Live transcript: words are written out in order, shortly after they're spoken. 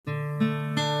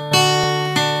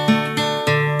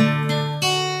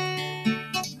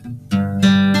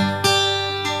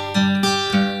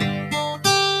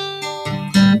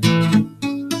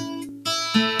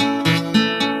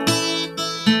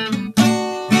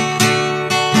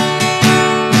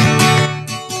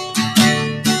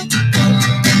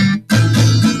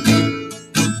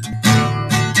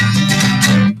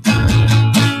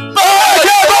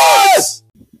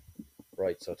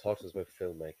process with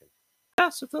filmmaking? Yeah,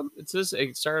 so it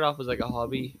started off as like a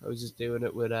hobby. I was just doing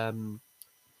it with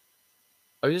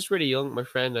I was just really young with my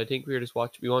friend. I think we were just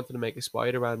watching. We wanted to make a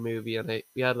Spider-Man movie, and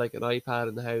we had like an iPad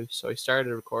in the house, so I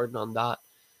started recording on that.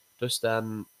 Just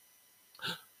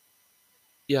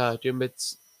yeah, doing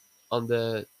bits on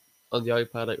the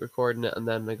iPad, like recording it, and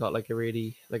then I got like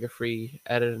a free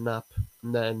editing app,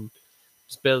 and then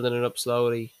just building it up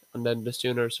slowly, and then just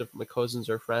doing other stuff with my cousins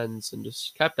or friends, and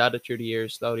just kept at it through the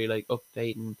years, slowly like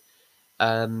updating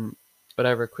um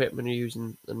whatever equipment you're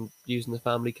using and using the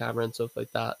family camera and stuff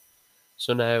like that.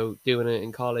 So now doing it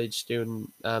in college,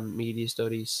 doing media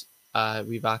studies,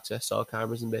 we've access to all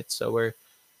cameras and bits. So we're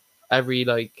every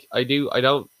like I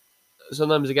don't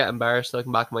sometimes I get embarrassed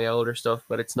looking back at my older stuff,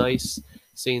 but it's nice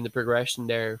seeing the progression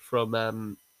there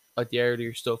from like the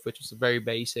earlier stuff, which was very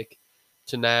basic,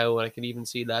 to now, and I can even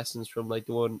see lessons from like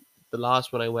the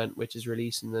last one I went, which is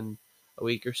releasing in a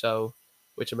week or so,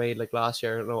 which I made like last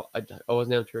year. No, I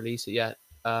wasn't able to release it yet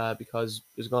because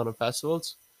it was gone on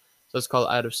festivals. So it's called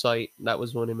Out of Sight. That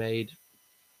was one I made.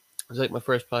 It was like my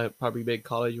first probably big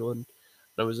college one, and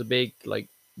it was a big like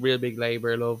real big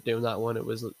labor. I loved doing that one. It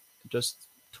was just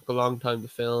took a long time to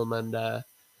film and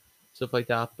stuff like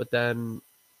that. But then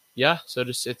yeah, so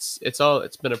just it's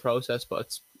been a process, but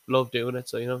it's love doing it.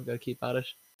 So gotta keep at it.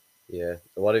 Yeah.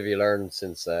 And what have you learned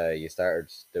since you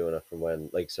started doing it, from when,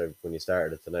 like, so when you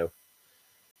started it to now?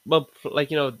 But like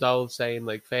the old saying,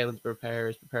 like failing to prepare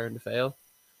is preparing to fail.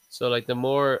 So like the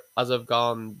more as I've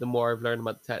gone, the more I've learned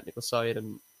about the technical side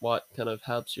and what kind of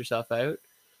helps yourself out.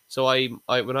 So I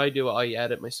when I do it, I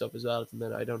edit my stuff as well. And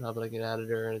then I don't have like an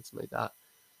editor or anything like that.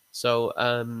 So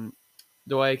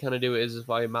the way I kind of do it is if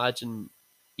I imagine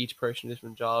each person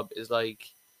different job is like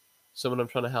someone I'm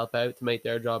trying to help out to make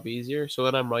their job easier. So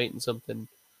when I'm writing something,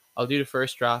 I'll do the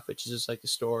first draft, which is just like the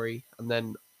story, and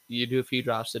then you do a few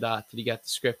drafts of that till you get the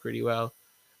script really well,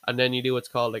 and then you do what's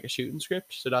called like a shooting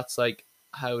script. So that's like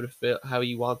how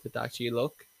you want it to actually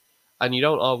look, and you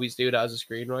don't always do that as a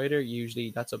screenwriter. Usually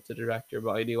that's up to the director,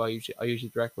 but I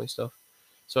usually direct my stuff.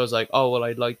 So I was like, oh well,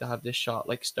 I'd like to have this shot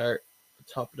like start at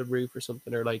the top of the roof or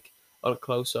something, or like on a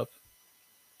close up.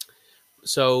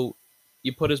 So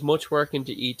you put as much work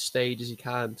into each stage as you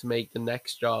can to make the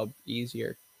next job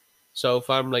easier. So if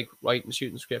I'm like writing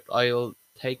shooting script, I'll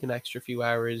take an extra few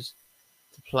hours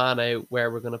to plan out where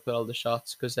we're gonna put all the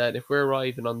shots. Because then if we're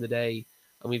arriving on the day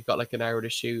and we've got like an hour to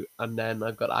shoot, and then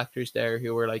I've got actors there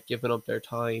who are like giving up their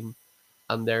time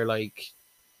and they're like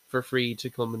for free to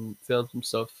come and film some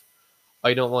stuff,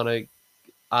 I don't want to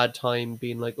add time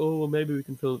being like, oh well, maybe we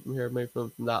can film from here, maybe film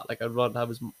from that. Like I'd want to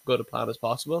have as good a plan as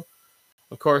possible.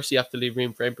 Of course, you have to leave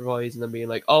room for improvise and then being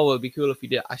like, oh, well, it'd be cool if we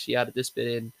did actually added this bit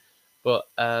in. But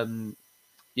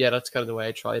yeah, that's kind of the way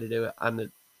I try to do it,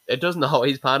 and it doesn't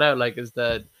always pan out. Like is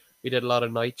that we did a lot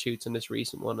of night shoots in this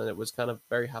recent one, and it was kind of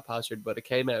very haphazard, but it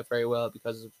came out very well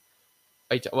because of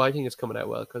I think it's coming out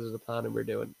well because of the planning we're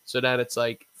doing. So then it's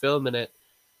like filming it.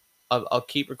 I'll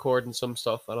keep recording some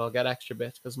stuff and I'll get extra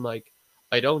bits because I'm like,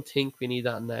 I don't think we need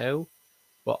that now,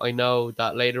 but I know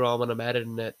that later on when I'm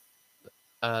editing it,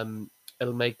 um,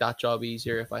 it'll make that job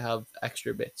easier if I have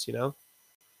extra bits.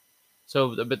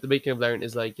 So the big thing I've learned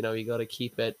is like you got to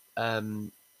keep it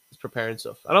preparing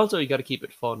stuff, and also you got to keep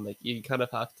it fun. Like you kind of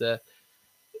have to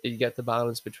you get the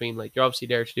balance between like you're obviously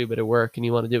there to do a bit of work and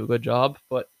you want to do a good job,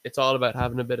 but it's all about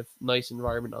having a bit of nice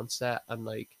environment on set and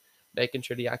like making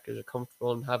sure the actors are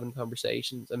comfortable and having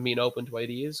conversations and being open to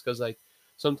ideas. Because like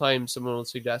sometimes someone will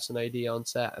suggest an idea on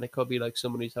set and it could be like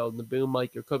someone who's holding the boom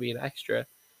mic, or it could be an extra,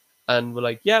 and we're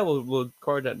like, yeah, we'll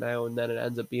record that now, and then it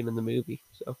ends up being in the movie.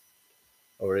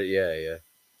 Oh, yeah, yeah.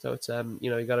 So it's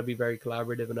you got to be very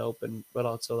collaborative and open, but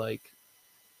also like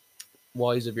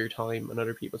wise of your time and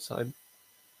other people's time.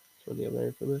 That's one thing I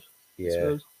learned from it, I Yeah.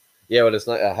 suppose. Yeah, well, it's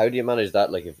not. How do you manage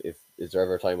that? Like, if is there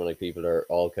ever a time when like people are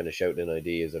all kind of shouting in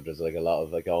ideas, or there's like a lot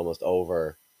of like almost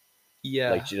over, like,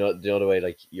 Yeah, do you know the way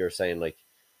like you're saying, like,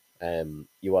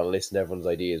 you want to listen to everyone's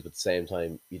ideas, but at the same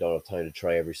time you don't have time to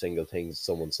try every single thing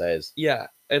someone says. yeah.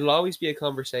 It'll always be a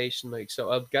conversation. Like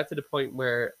so, I'll get to the point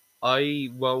where I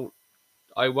won't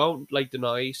like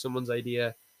deny someone's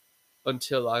idea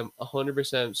until I'm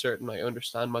 100% certain I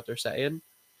understand what they're saying.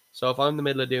 So if I'm in the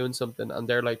middle of doing something and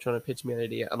they're like trying to pitch me an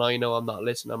idea and I know I'm not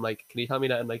listening, I'm like, can you tell me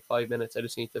that in like 5 minutes? I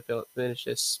just need to finish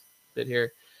this bit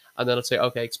here. And then I'll say,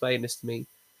 okay, explain this to me.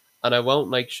 And I won't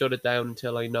like shut it down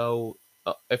until I know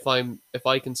if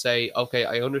I can say, okay,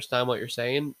 I understand what you're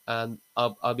saying, and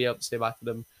I'll be able to say back to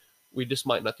them, we just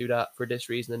might not do that for this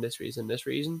reason and this reason and this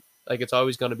reason. Like it's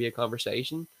always going to be a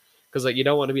conversation, because like you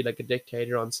don't want to be like a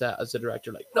dictator on set as a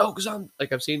director, like no, because I'm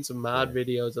like I've seen some mad Yeah,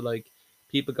 videos of like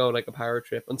people going like a power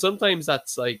trip, and sometimes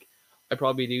that's like I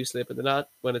probably do slip into that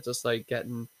when it's just like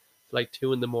getting like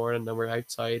 2 in the morning and we're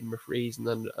outside and we're freezing,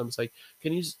 and I'm just like,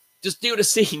 can you just do the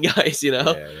scene, guys? You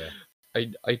know, Yeah, yeah.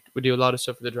 I would do a lot of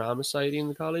stuff with the drama society in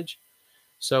the college.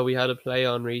 So we had a play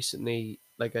on recently,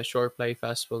 like a short play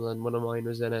festival, and one of mine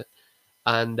was in it.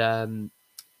 And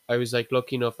I was like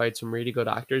lucky enough I had some really good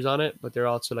actors on it, but they're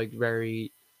also like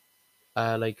very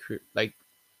like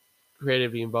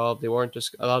creatively involved. They weren't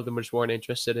just, a lot of them just weren't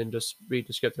interested in just reading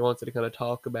the script. They wanted to kind of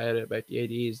talk about it, about the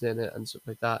ideas in it and stuff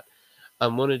like that.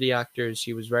 And one of the actors,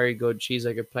 she was very good. She's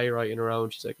like a playwright in her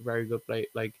own. She's like a very good play.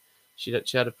 Like she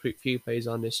had a few plays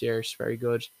on this year. She's very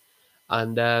good.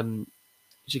 And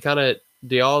she kind of,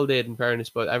 they all did in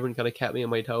fairness, but everyone kind of kept me on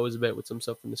my toes a bit with some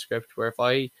stuff in the script. Where if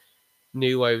I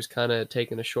knew I was kind of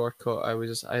taking a shortcut,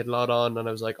 I had a lot on, and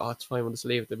I was like, oh, it's fine, we'll just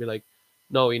leave it. They'd be like,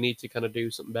 no, you need to kind of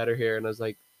do something better here. And I was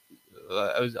like,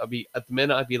 I'd be at the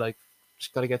minute, I'd be like,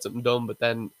 just gotta get something done. But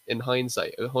then in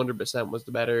hindsight, 100% was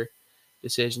the better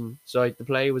decision. So like the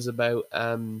play was about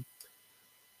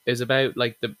is about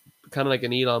like the kind of like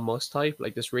an Elon Musk type,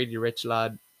 like this really rich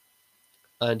lad,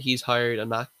 and he's hired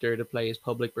an actor to play his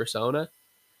public persona.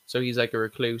 So he's like a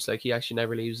recluse, like he actually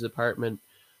never leaves his apartment.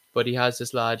 But he has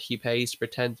this lad he pays to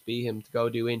pretend to be him to go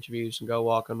do interviews and go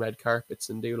walk on red carpets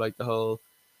and do like the whole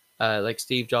like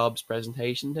Steve Jobs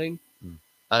presentation thing. Mm.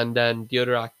 And then the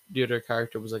other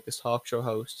character was like this talk show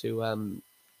host who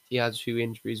he has a few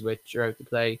interviews with throughout the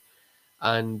play,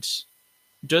 and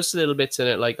just little bits in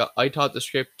it. Like I thought the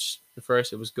script the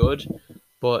first it was good,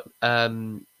 but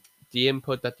the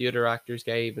input that the other actors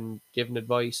gave and giving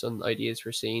advice on ideas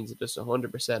for scenes, it just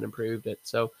 100% improved it.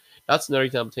 So that's another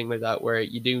example thing like that where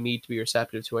you do need to be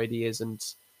receptive to ideas and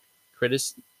critic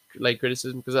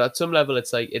criticism, because at some level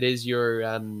it's like it is your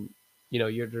you know,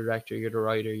 you're the director, you're the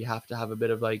writer, you have to have a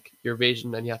bit of like your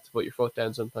vision and you have to put your foot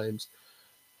down sometimes.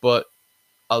 But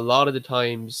a lot of the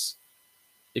times,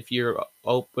 if you're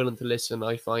willing to listen,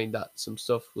 I find that some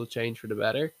stuff will change for the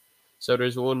better. So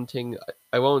there's one thing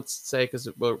I won't say because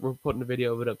we're putting a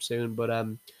video of it up soon, but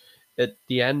at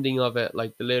the ending of it,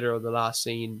 like the literal the last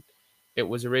scene, it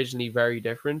was originally very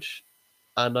different,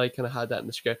 and I kind of had that in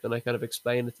the script, and I kind of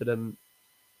explained it to them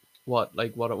what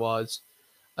it was,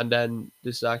 and then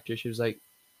this actor, she was like,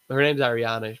 her name's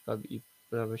Ariana, probably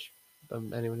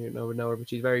anyone here would know her, but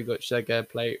she's very good. She's like a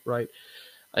playwright,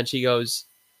 and she goes,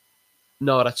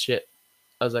 "No, that's shit."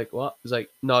 I was like, "What?" I was like,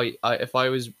 "No, if I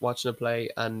was watching a play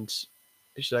and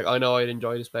she's like, I know I'd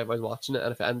enjoy this play if I was watching it,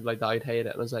 and if it ended like that, I'd hate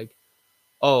it." And I was like,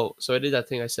 "Oh," so I did that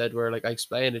thing I said where like I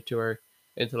explained it to her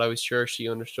until I was sure she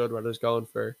understood what I was going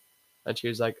for, and she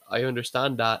was like, "I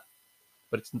understand that,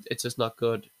 but it's just not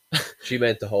good." She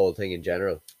meant the whole thing in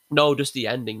general. No, just the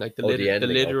ending, like Oh, the the ending.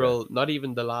 Okay. literal, not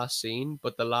even the last scene,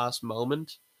 but the last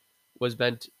moment was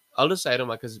meant. I'll just say it on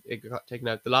my because it got taken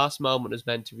out. The last moment is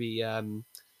meant to be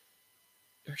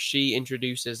she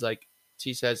introduces like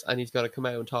she says, and he's gonna come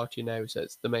out and talk to you now.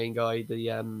 Says the main guy,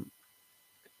 the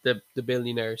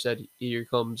billionaire said, here he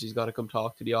comes. He's gonna come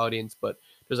talk to the audience, but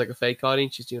there's like a fake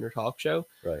audience. She's doing her talk show,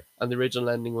 Right. and the original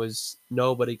ending was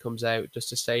nobody comes out. Just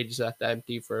the stage is left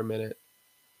empty for a minute,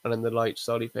 and then the light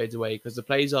slowly fades away because the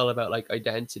play's all about like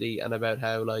identity and about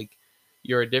how like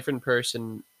you're a different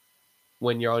person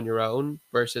when you're on your own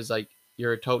versus like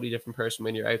you're a totally different person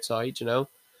when you're outside, you know.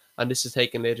 And this is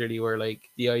taken literally where like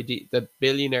the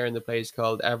billionaire in the play is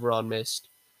called Everon Mist,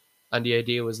 and the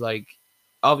idea was like,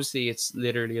 obviously it's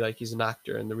literally like he's an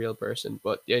actor and the real person,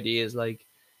 but the idea is like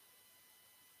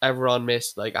Everon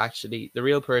Mist, like actually the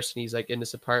real person, he's like in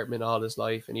this apartment all his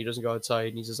life and he doesn't go outside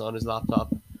and he's just on his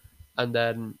laptop, and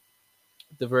then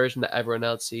the version that everyone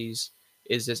else sees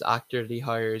is this actor that he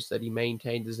hires, that he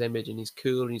maintains his image and he's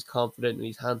cool and he's confident and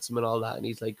he's handsome and all that, and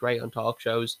he's like great on talk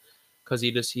shows because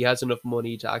he has enough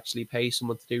money to actually pay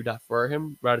someone to do that for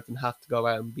him rather than have to go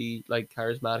out and be like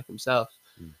charismatic himself.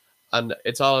 Mm. And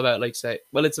it's all about like say,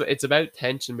 well, it's about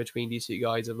tension between these two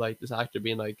guys of like this actor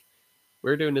being like,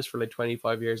 we're doing this for like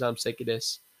 25 years, I'm sick of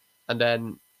this, and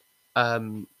then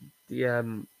um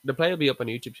the play will be up on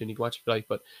YouTube soon, you can watch it if you like,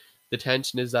 but the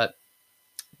tension is that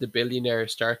the billionaire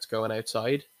starts going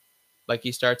outside. Like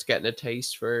he starts getting a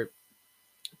taste for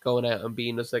going out and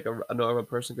being just like a normal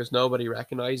person because nobody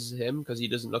recognizes him because he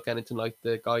doesn't look anything like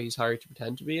the guy he's hired to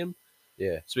pretend to be him.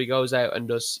 Yeah. So he goes out and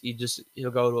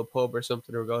he'll go to a pub or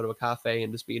something or go to a cafe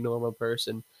and just be a normal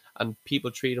person, and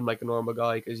people treat him like a normal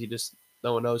guy because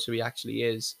no one knows who he actually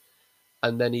is.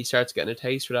 And then he starts getting a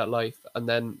taste for that life, and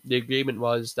then the agreement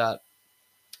was that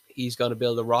he's going to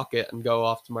build a rocket and go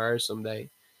off to Mars someday.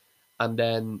 And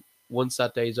then once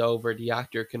that day's over, the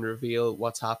actor can reveal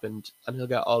what's happened, and he'll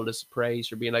get all this praise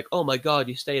for being like, "Oh my god,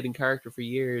 you stayed in character for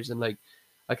years," and like,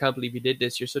 I can't believe you did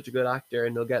this. You're such a good actor,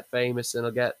 and he'll get famous, and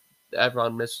he'll get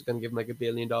everyone. This is going to give him like $1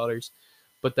 billion,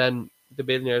 but then the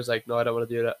billionaire's like, no, I don't want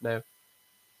to do that now.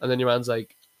 And then your man's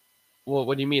like, well,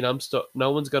 what do you mean? I'm stuck.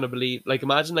 No one's gonna believe. Like,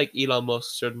 imagine like Elon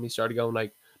Musk suddenly started going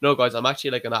like, no, guys, I'm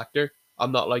actually like an actor.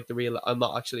 I'm not like the real. I'm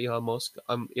not actually Elon Musk.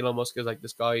 Elon Musk is like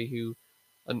this guy who,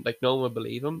 and like no one would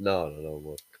believe him. No,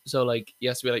 what? So like he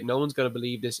has to be like, no one's gonna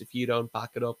believe this if you don't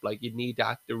back it up. Like you need to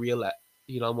act the real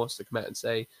Elon Musk to come out and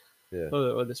say, Yeah.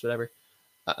 oh this whatever.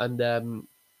 And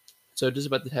so just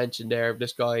about the tension there of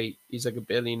this guy, he's like a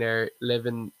billionaire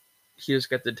living. He just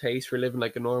got the taste for living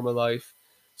like a normal life.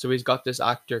 So he's got this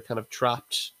actor kind of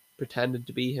trapped, pretending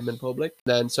to be him in public.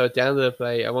 Then so at the end of the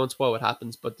play, I won't spoil what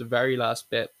happens, but the very last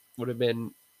bit would have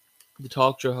been the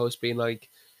talk show host being like,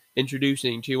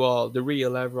 introducing to you all the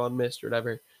real everyone missed or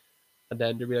whatever. And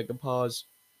then there'd be like a pause.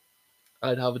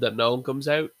 I'd have it that no one comes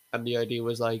out. And the idea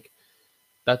was like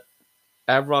that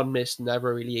everyone missed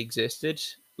never really existed.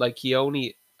 Like he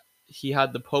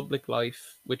had the public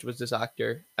life, which was this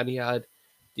actor, and he had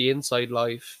the inside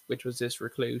life, which was this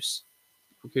reclusive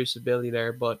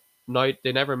billionaire. But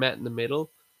they never met in the middle.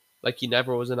 Like he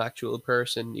never was an actual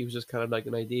person. He was just kind of like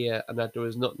an idea, and that there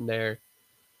was nothing there.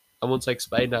 And once I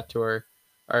explained that to her,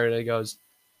 Ariana goes,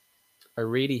 "I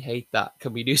really hate that.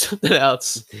 Can we do something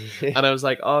else?" And I was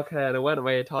like, "Okay." And I went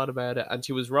away and thought about it, and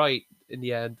she was right in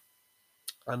the end.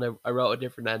 And I wrote a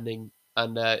different ending,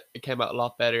 and it came out a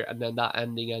lot better. And then that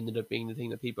ending ended up being the thing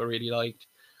that people really liked.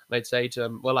 And I'd say to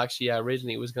them, well, actually, yeah,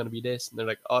 originally it was going to be this, and they're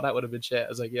like, oh, that would have been shit. I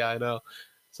was like, yeah, I know.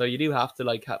 So you do have to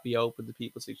like be open to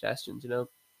people's suggestions, you know?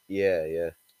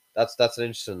 Yeah. That's an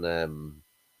interesting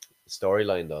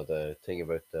storyline though. The thing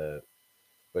about the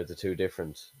two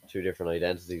different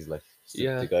identities, like the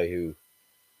Yeah, guy who,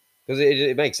 because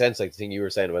it makes sense, like the thing you were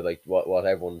saying about like what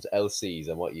everyone else sees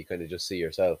and what you kind of just see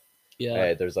yourself.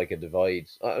 yeah, There's like a divide.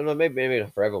 I don't know, maybe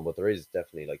not for everyone, but there is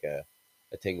definitely like a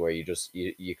thing where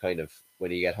you kind of,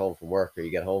 when you get home from work or you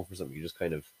get home from something, you just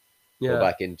kind of go yeah,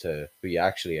 back into who you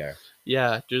actually are.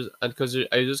 yeah. Just and because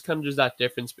I just kind of just that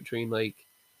difference between like,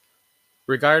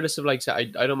 regardless of like, say,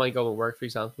 I don't mind going to work, for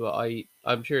example. But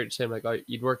I'm sure it's the same. Like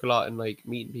you'd work a lot in like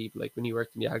meeting people. Like when you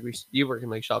worked in the agri, you work in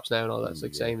like shops now and all that. It's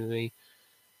like Yeah, same as me.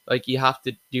 Like you have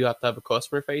to have a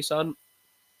customer face on.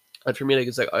 And for me, like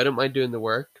it's like I don't mind doing the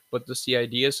work, but just the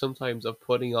idea sometimes of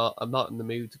putting on, I'm not in the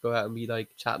mood to go out and be like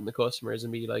chatting to customers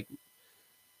and be like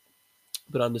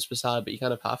put on this facade, but you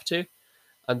kind of have to.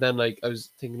 And then like I was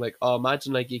thinking like, oh,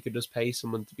 imagine like you could just pay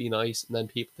someone to be nice, and then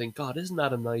people think, God, isn't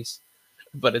that a nice?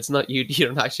 But it's not you. You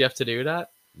don't actually have to do that.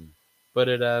 mm, But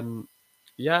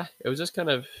yeah, it was just kind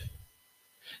of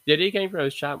the idea came from I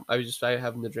was chatting. I was just out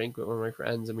having a drink with one of my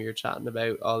friends, and we were chatting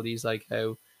about all these like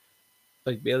how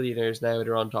like billionaires now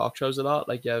they're on talk shows a lot.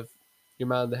 Like you have your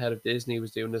man, the head of Disney,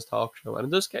 was doing this talk show, and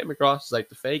it just came across as like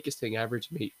the fakest thing ever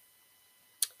to me.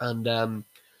 And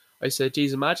I said,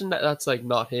 "Geez, imagine that's like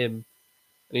not him."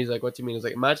 And he's like, "What do you mean?" I was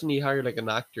like, "Imagine he hired like an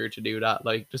actor to do that,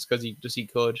 like just because he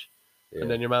could." And yeah,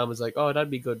 then your man was like, "Oh, that'd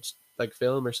be good, like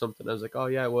film or something." I was like, "Oh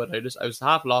yeah, I would." I was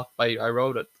half locked by I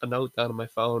wrote a note down on my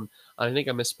phone, and I think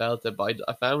I misspelled it, but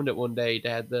I found it one day. They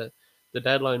had the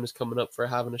deadline was coming up for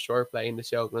having a short play in the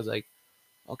show, and I was like,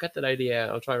 I'll get that idea.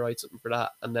 I'll try to write something for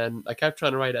that. And then I kept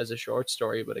trying to write it as a short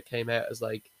story, but it came out as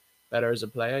like better as a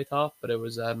play, I thought. But it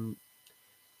was yeah,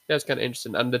 it's kind of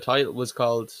interesting. And the title was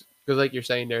called, because like you're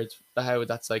saying there, it's how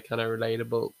that's like kind of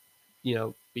relatable, you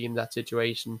know, being in that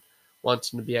situation,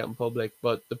 wanting to be out in public.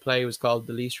 But the play was called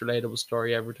The Least Relatable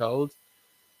Story Ever Told,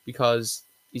 because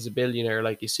he's a billionaire,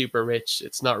 like he's super rich.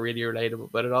 It's not really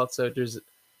relatable, but it also there's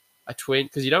a twin,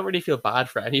 because you don't really feel bad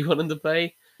for anyone in the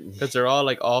play because they're all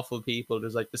like awful people.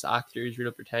 There's like this actor who's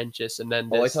real pretentious, and then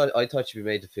Oh, I this, thought I thought you'd be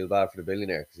made to feel bad for the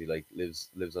billionaire because he like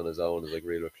lives on his own, is like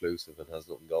real reclusive and has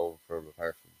nothing going for him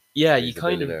apart from yeah, that you he's a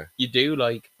kind of billionaire. you do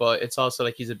like, but it's also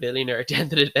like he's a billionaire at the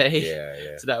end of the day.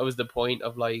 Yeah. So that was the point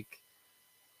of like,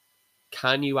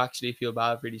 can you actually feel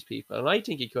bad for these people? And I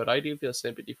think you could. I do feel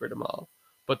sympathy for them all,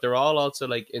 but they're all also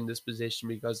like in this position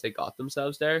because they got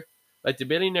themselves there. Like the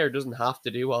billionaire doesn't have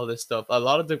to do all this stuff. A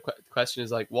lot of the question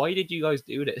is like, why did you guys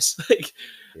do this? Like,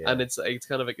 and Yeah. it's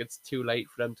kind of like it's too late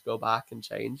for them to go back and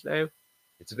change now.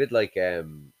 It's a bit like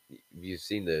you've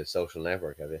seen The Social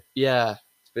Network, have you? Yeah,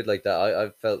 It's a bit like that. I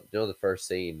felt, the first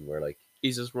scene where like,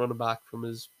 he's just running back from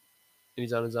his,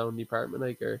 he's on his own department,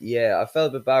 like, or yeah, I felt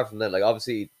a bit bad from that. Like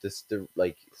obviously the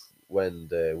like when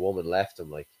the woman left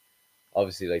him, like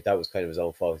obviously like that was kind of his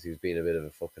own fault. He was being a bit of a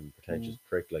fucking pretentious mm,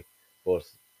 prick, like. But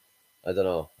I don't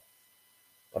know.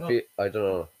 well, I don't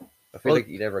know. I feel well, like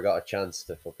he never got a chance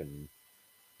to fucking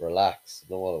relax. I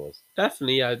don't know what it was.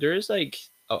 definitely, yeah. There is like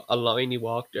a line you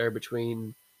walk there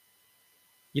between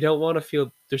you don't want to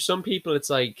feel. There's some people. It's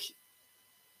like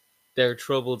their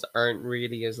troubles aren't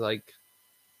really as like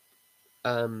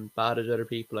bad as other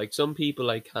people. Like some people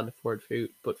like can't afford food,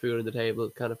 put food on the table,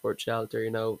 can't afford shelter.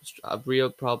 You know, have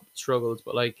real struggles.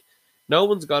 But like, no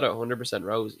one's got it 100%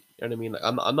 rosy. You know what I mean? Like,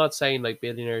 I'm not saying like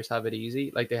billionaires have it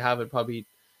easy. Like they have it probably.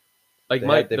 Like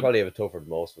They the probably have it tougher than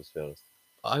most of us, to be honest.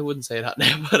 I wouldn't say that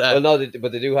now, but Well, no,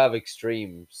 but they do have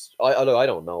extremes. I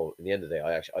don't know. In the end of the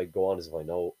day, I go on as if I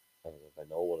know. I don't know if I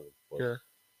know one of them, but yeah.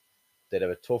 they'd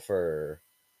have a tougher.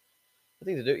 I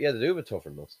think they do. Yeah, they do have a tougher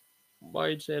than us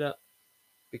Why'd you say that?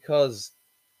 because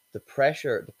the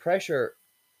pressure.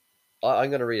 I'm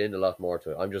going to read in a lot more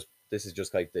to it. This is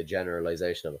just like the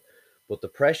generalization of it, but the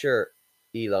pressure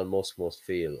Elon Musk must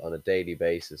feel on a daily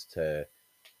basis to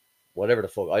whatever the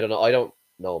fuck. I don't know. I don't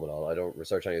know him at all. I don't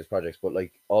research any of his projects, but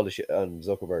like all the shit on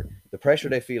Zuckerberg, the pressure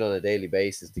they feel on a daily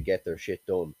basis to get their shit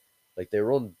done. Like they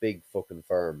run big fucking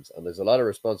firms, and there's a lot of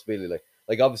responsibility.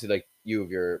 Like obviously, like you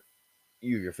have your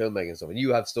filmmaking stuff, and you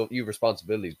have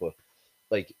responsibilities. But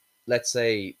like, let's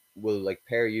say we'll like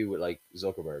pair you with like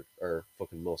Zuckerberg or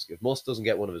fucking Musk. If Musk doesn't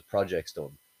get one of his projects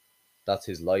done, that's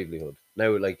his livelihood.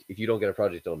 Now, like if you don't get a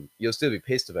project done, you'll still be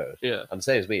pissed about it. Yeah. And the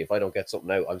same as me, if I don't get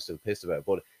something out, I'm still pissed about it.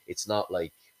 But it's not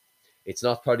like it's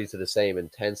not probably to the same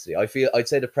intensity. I'd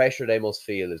say the pressure they must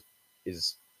feel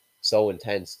is so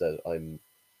intense that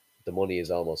the money is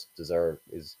almost deserved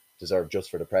just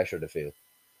for the pressure to feel.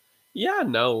 Yeah,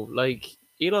 no. Like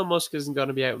Elon Musk isn't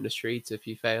gonna be out in the streets if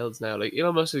he fails now. Like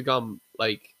Elon Musk has gone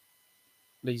like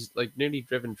he's like nearly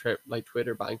driven like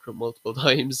Twitter bankrupt multiple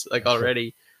times. Like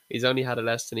already, he's only had it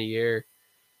less than a year.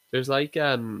 There's like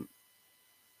I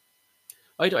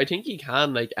think he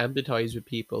can like empathize with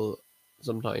people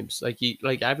sometimes. Like he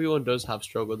like everyone does have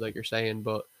struggles, like you're saying,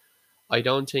 but I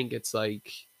don't think it's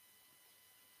like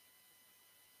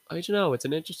I don't know. It's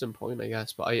an interesting point, I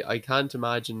guess, but I can't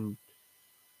imagine.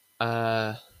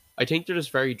 Uh, I think they're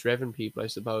just very driven people, I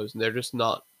suppose, and they're just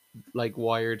not like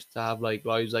wired to have like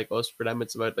lives like us. For them,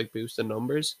 it's about like boosting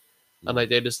numbers, and Mm. like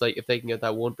they just like if they can get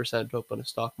that 1% up on a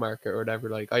stock market or whatever.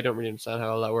 Like I don't really understand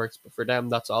how all that works, but for them,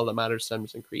 that's all that matters to them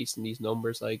is increasing these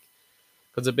numbers. Like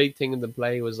because a big thing in the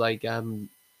play was like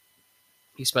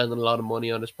he's spending a lot of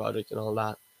money on this project and all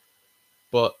that,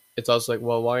 but it's also like,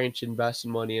 well, why aren't you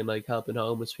investing money in like helping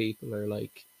homeless people or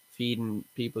like feeding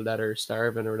people that are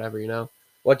starving or whatever, you know?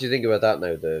 What do you think about that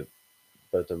now? The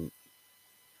about them.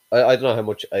 I don't know how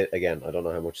much. Again, I don't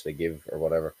know how much they give or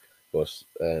whatever. But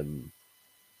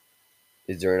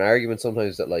is there an argument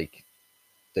sometimes that like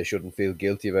they shouldn't feel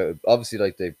guilty about it? Obviously,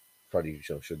 like they probably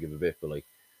should give a bit, but like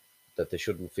that they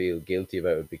shouldn't feel guilty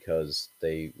about it because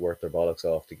they worked their bollocks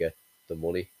off to get the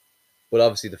money. But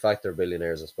obviously, the fact they're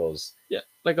billionaires, I suppose. Yeah,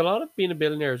 like a lot of being a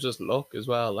billionaire is just luck as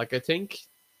well. Like I think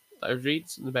I was reading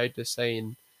something about this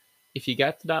saying if you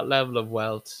get to that level of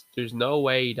wealth, there's no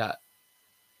way that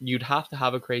you'd have to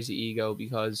have a crazy ego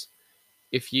because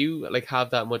if you like have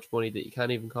that much money that you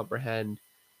can't even comprehend,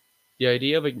 the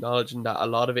idea of acknowledging that a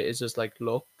lot of it is just like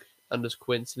luck and just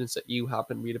coincidence that you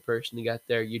happen to be the person to get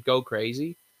there, you'd go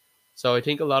crazy. So I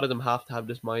think a lot of them have to have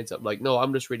this mindset of like, no,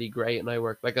 I'm just really great and I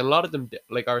work like, and a lot of them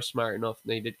like are smart enough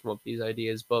and they did come up with these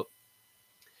ideas, but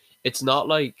it's not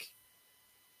like,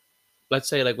 let's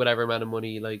say like whatever amount of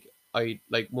money like I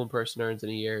like one person earns in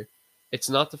a year. It's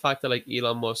not the fact that like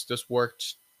Elon Musk just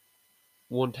worked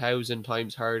 1,000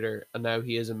 times harder and now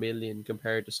he is a million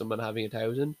compared to someone having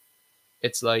 1,000.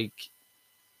 It's like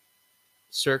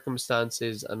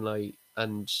circumstances and like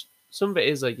and some of it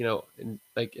is like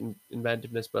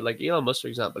inventiveness, but like Elon Musk for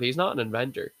example, he's not an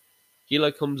inventor. He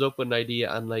like comes up with an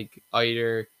idea and like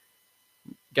either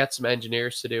get some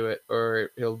engineers to do it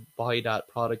or he'll buy that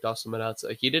product off someone else.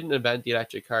 Like he didn't invent the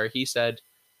electric car. He said,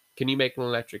 "Can you make an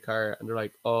electric car?" And they're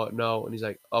like, "Oh no," and he's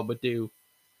like, "Oh, but do."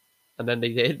 And then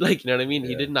they did. Like you know what I mean?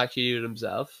 He Yeah, didn't actually do it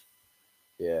himself.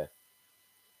 yeah,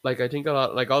 Like I think a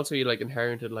lot. Like also he like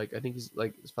inherited like I think he's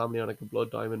like his family on like a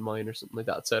blood diamond mine or something like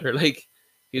that. So or like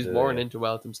he was born yeah, into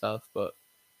wealth himself. But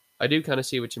I do kind of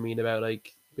see what you mean about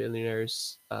like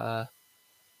billionaires.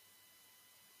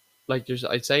 Like there's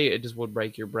I'd say it just would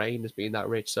break your brain as being that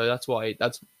rich. So that's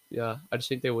yeah. I just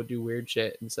think they would do weird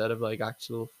shit instead of like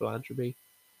actual philanthropy.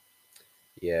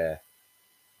 yeah,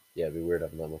 yeah. It'd be weird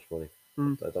having that much money.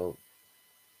 Mm. I don't.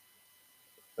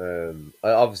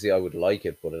 I would like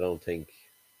it, but I don't think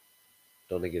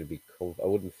it'd be. I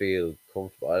wouldn't feel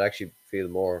comfortable. I'd actually feel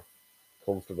more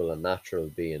comfortable and natural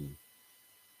being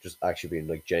just actually being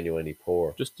like genuinely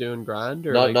poor. Just doing grand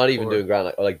or Not like not even poor. doing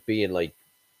grand, like being like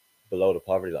below the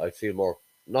poverty line. I feel more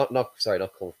not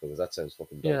comfortable because that sounds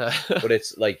fucking dumb. Yeah. But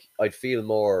it's like I'd feel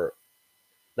more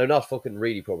now not fucking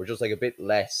really poor, but just like a bit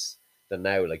less than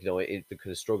now. Like, they're kind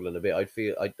of struggling a bit.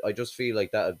 I just feel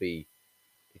like that'd be,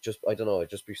 it just, I don't know,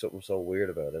 it'd just be something so weird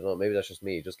about it. I don't know, maybe that's just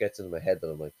me. It just gets into my head that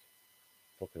I'm like,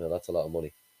 fucking hell, that's a lot of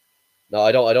money. No,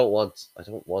 I don't want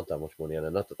that much money,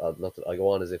 and not that I go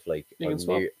on as if like You can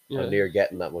swap. I'm Yeah, near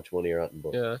getting that much money or anything,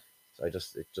 but yeah. it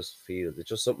just feels, it's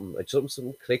just something,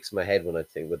 something clicks in my head when I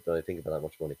think about that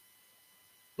much money.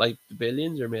 Like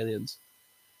billions or millions.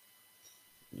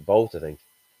 Both, I think.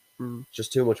 Mm. It's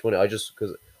just too much money. I just,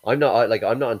 because I'm not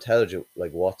intelligent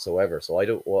like whatsoever, so I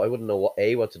wouldn't know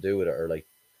what to do with it, or like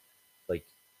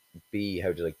b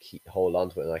how to like hold on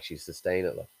to it and actually sustain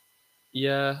it. Like,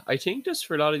 Yeah, I think just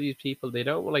for a lot of these people, they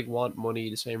don't like want money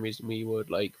the same reason we would,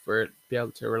 like for be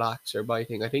able to relax or buy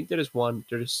things. I think they just want.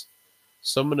 They're just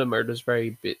some of them are just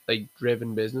very like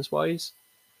driven business wise.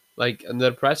 Like, and the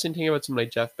depressing thing about someone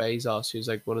like Jeff Bezos, who's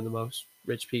like one of the most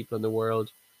rich people in the world,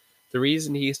 the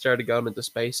reason he started going into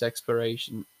space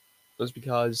exploration was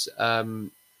because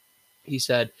he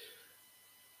said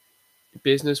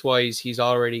business wise he's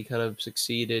already kind of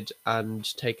succeeded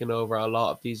and taken over a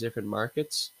lot of these different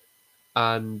markets,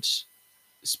 and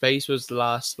space was the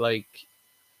last like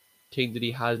thing that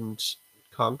he hadn't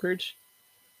conquered.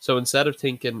 So instead of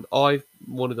thinking, oh, I've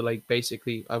one of the like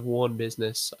basically I've won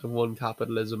business, I've won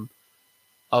capitalism,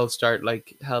 I'll start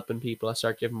like helping people, I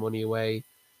start giving money away.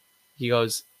 He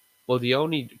goes, well, the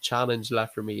only challenge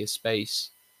left for me is space.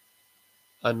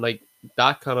 And like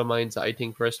that kind of mindset, I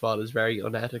think, first of all, is very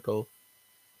unethical,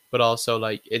 but also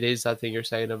like it is that thing you're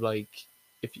saying of like,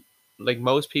 if like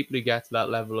most people who get to that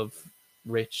level of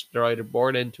rich, they're either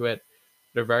born into it,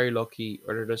 they're very lucky,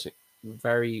 or they're just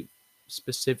very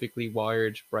specifically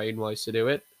wired brain wise to do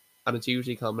it. And it's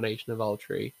usually a combination of all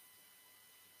three.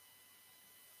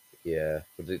 yeah,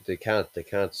 but they can't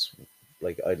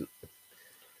like I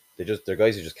they're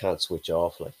guys who just can't switch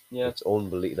off. Like, Yeah. it's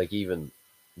unbelievable. Like, even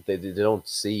they don't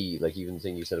see, like, even the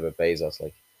thing you said about Bezos,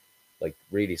 like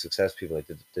really successful people,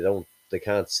 like they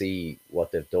can't see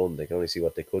what they've done. They can only see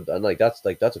what they could, and like that's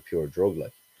a pure drug.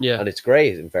 Like, Yeah. and it's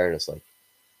great in fairness, like,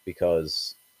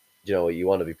 because you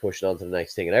want to be pushing on to the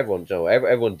next thing, and everyone,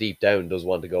 everyone deep down does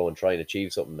want to go and try and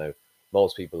achieve something. Now,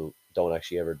 most people don't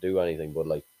actually ever do anything, but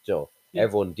like, Yeah.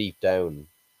 everyone deep down,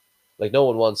 like, no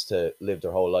one wants to live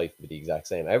their whole life with the exact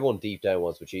same. Everyone deep down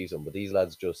wants to achieve something, but these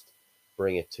lads just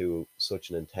bring it to such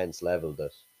an intense level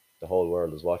that the whole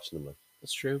world is watching them. Like,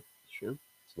 That's true. That's true.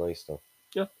 it's nice stuff.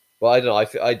 Yeah. But I don't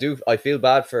know. I feel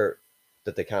bad for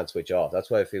that they can't switch off. That's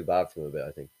why I feel bad for them a bit.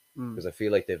 I think, Mm. because I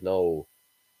feel like they've no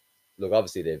look.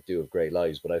 Obviously, they do have great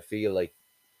lives, but I feel like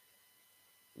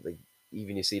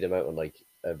even you see them out on like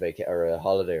a or a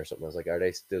holiday or something. I was like, are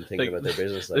they still thinking Like about their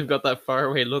business? they've Like, got that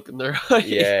faraway look in their eye.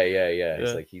 yeah. It's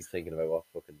Yeah. like he's thinking about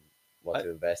what I, to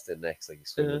invest in next. Like, he's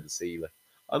swimming in the sea. Like,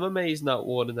 I'm amazed not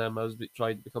one of them has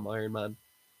tried to become Iron Man.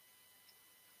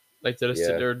 Like they just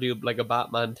sit yeah. there and do like a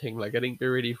Batman thing. Like I think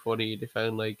they're really funny. They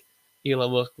found like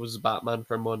Elon Musk was Batman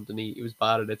for a month and he was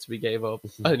bad at it, so he gave up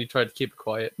and he tried to keep it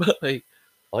quiet. But like,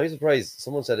 I'm surprised.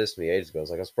 Someone said this to me ages ago. I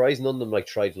was like, I'm surprised none of them like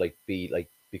tried to like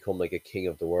become like a king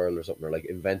of the world or something, or like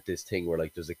invent this thing where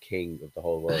like there's a king of the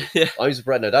whole world. yeah, I'm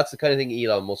surprised. Now, that's the kind of thing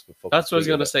Elon Musk would fucking that's what I was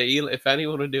tweet gonna about. say. If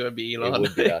anyone would do it, would be It Elon.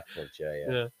 would be that much. Yeah.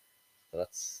 Yeah, So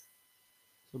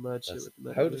some mad shit that's with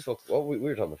the how the metaverse. fuck. What we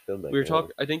were talking about We were filmmaking, weren't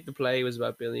talking. I think the play was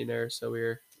about billionaires, so we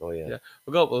were. we? Oh yeah. Yeah,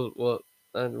 we'll go.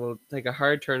 We'll take a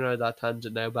hard turn out of that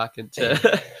tangent now back into.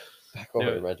 Back what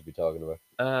we Yeah. were meant to be talking about.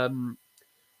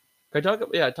 I talk.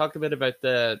 Yeah, I talked a bit about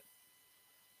the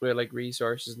with like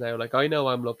resources now. Like I know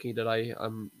I'm lucky that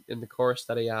I'm in the course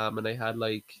that I am, and I had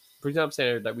like, for example,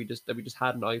 saying that we just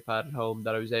had an iPad at home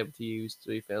that I was able to use to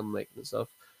do filmmaking and stuff.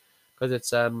 Because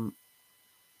it's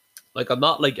like I'm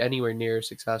not like anywhere near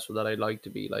successful that I'd like to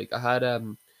be. Like I had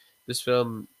this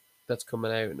film that's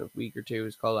coming out in a week or two.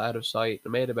 It's called Out of Sight. I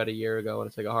made it about a year ago, and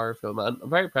it's like a horror film, and I'm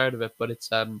very proud of it. But it's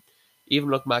even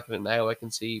looking back at it now, I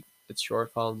can see its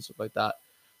shortfalls and stuff like that.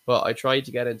 But I tried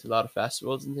to get into a lot of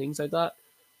festivals and things like that,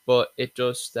 but it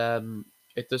just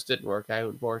didn't work out,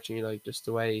 unfortunately. Like just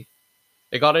the way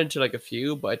it got into like a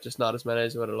few, but just not as many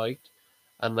as I would have liked.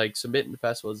 And like submitting to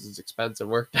festivals is expensive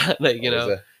work. That like Oh,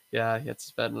 is it? yeah, you have to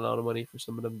spend a lot of money for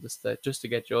some of them just to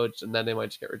get judged, and then they might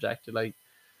just get rejected. Like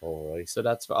All right. so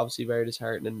that's obviously very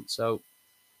disheartening. So,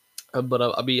 but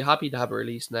I'll be happy to have a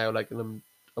release now. Like, and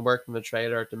I'm working on the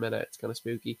trailer at the minute. It's kind of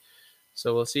spooky,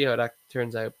 so we'll see how that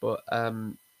turns out. But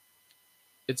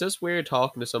it's just weird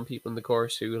talking to some people in the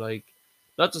course who like,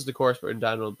 not just the course but in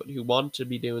general, but who want to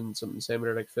be doing something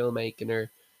similar like filmmaking or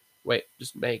wait,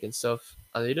 just making stuff,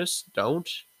 and they just don't.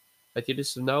 Like they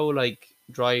just have no like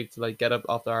drive to like get up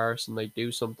off their arse and like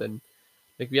do something.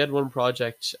 Like we had one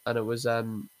project and it was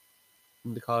in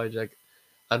the college like,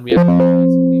 and we had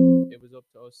basically, it was up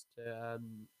to us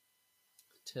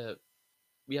to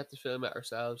we had to film it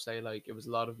ourselves. Say like it was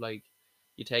a lot of like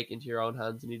you take into your own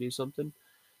hands and you do something,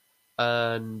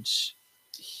 and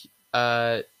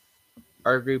uh,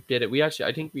 our group did it. We actually,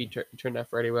 I think we turned out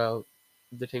fairly well.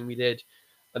 The thing we did,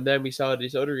 and then we saw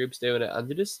these other groups doing it, and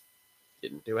they just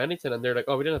didn't do anything. And they're like,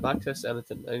 "Oh, we didn't have access to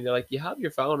anything." And you're like, "You have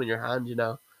your phone in your hand, you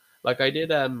know." Like I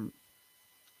did.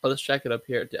 I'll just check it up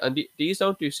here. And these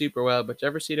don't do super well. But you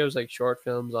ever see those like short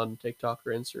films on TikTok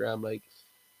or Instagram? Like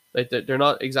they're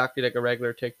not exactly like a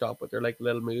regular TikTok, but they're like a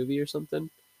little movie or something.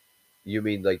 You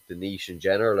mean like the niche in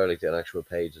general, or like an actual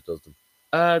page that does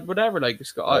them? Whatever. Oh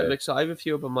yeah, Like so, I have a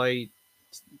few up on my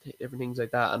different things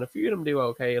like that, and a few of them do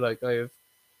okay. Like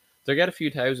they get a few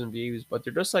thousand views, but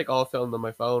they're just like all filmed on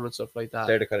my phone and stuff like that.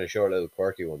 they're the kind of short little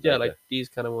quirky ones, Yeah, aren't they? like these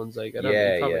kind of ones. Like I don't, you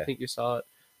Yeah, probably yeah, think you saw it,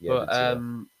 yeah. I but did see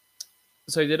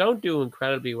that. so they don't do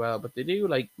incredibly well, but they do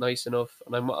like nice enough,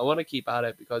 and I want to keep at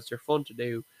it because they're fun to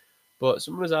do. But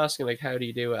someone was asking like, how do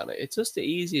you do it? And it's just the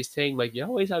easiest thing. Like you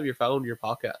always have your phone in your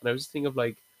pocket, and I was thinking of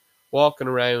like walking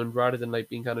around rather than like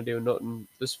being kind of doing nothing,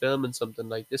 just filming something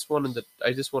like this one in the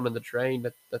I just one on the train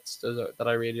that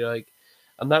I really like,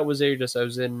 and that was there. Just I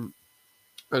was in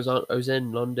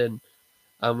London,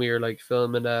 and we were like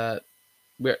filming.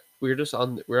 We were just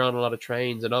on we are on a lot of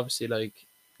trains, and obviously like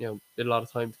did a lot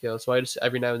of time to kill. So I just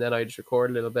every now and then I just record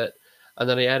a little bit, and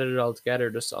then I edit it all together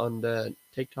just on the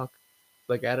TikTok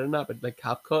like editing app, but like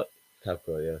CapCut,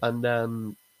 Capco, yeah.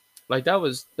 and like that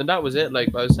was it.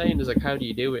 Like what I was saying is like how do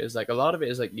you do it? Is like a lot of it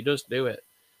is like you just do it.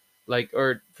 Like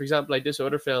or for example like this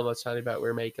other film I was telling you about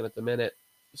we're making at the minute.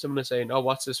 Someone is saying, "Oh,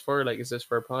 what's this for? Like, is this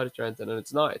for a project or anything?" And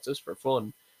it's not. It's just for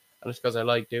fun, and it's because I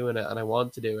like doing it and I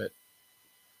want to do it.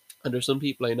 And there's some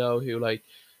people I know who like,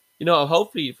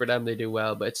 hopefully for them they do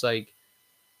well, but it's like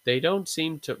they don't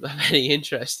seem to have any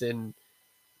interest in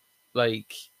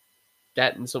like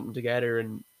getting something together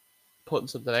and putting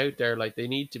something out there. Like they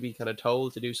need to be kind of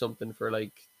told to do something for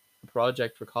like a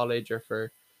project for college or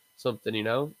for something.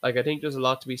 Like I think there's a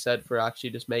lot to be said for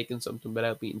actually just making something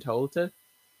without being told to.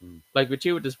 Mm. Like with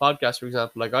you with this podcast, for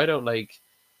example, like I don't like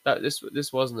that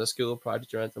this wasn't a school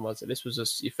project or anything, was it? This was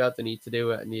just you felt the need to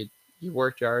do it and you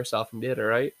worked your arse off and did it,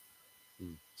 right?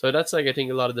 Mm. So that's like I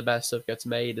think a lot of the best stuff gets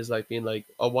made is like being like,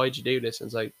 oh, why'd you do this? And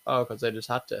it's like, oh, because I just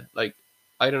had to. Like,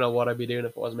 I don't know what I'd be doing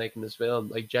if I wasn't making this film.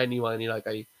 Like genuinely, like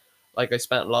I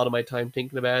spent a lot of my time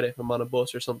thinking about it. If I'm on a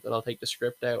bus or something, I'll take the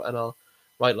script out and I'll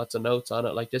write lots of notes on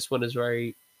it. Like this one is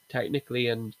very technically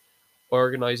and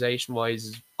organization wise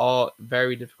is all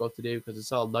very difficult to do because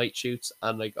it's all night shoots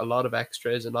and like a lot of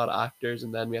extras and a lot of actors,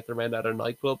 and then we have to rent out a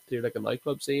nightclub to do like a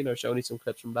nightclub scene or showing you some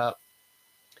clips from that,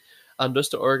 and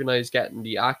just to organize getting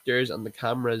the actors and the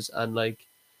cameras and like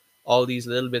all these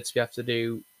little bits we have to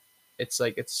do. It's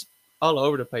like it's all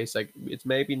over the place. Like it's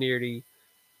maybe nearly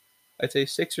I'd say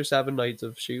 6 or 7 nights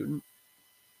of shooting.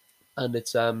 And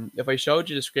it's if I showed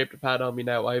you the script I've had on me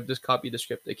now, I've just copied the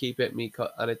script. I keep it me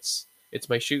and it's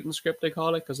my shooting script I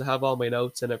call it because I have all my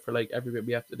notes in it for like every bit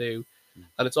we have to do, Mm.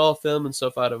 and it's all filming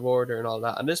stuff out of order and all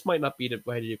that. And this might not be the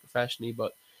way to do professionally,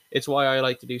 but it's why I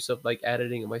like to do stuff like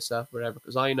editing it myself, or whatever,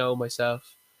 because I know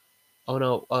myself. Oh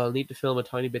no, I'll need to film a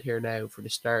tiny bit here now for the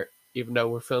start, even though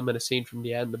we're filming a scene from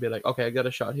the end. They'll be like, okay, I got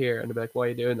a shot here, and they'll be like, why are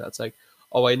you doing that? It's like,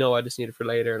 oh, I know, I just need it for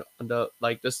later, and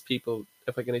like just people,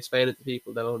 if I can explain it to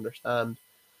people, they'll understand.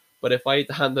 But if I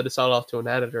handed this all off to an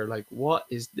editor, like, what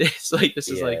is this? Like, this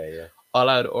is like Yeah, yeah. all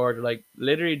out of order. Like,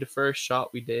 literally, the first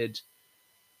shot we did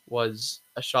was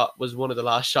one of the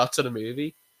last shots of the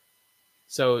movie.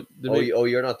 So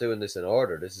You're not doing this in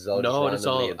order. This is all just no, and it's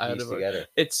randomly all and out pieced of order. together.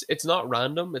 It's not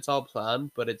random. It's all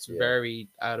planned, but it's Yeah. very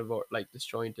out of order, like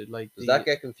disjointed. Like Does that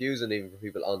get confusing even for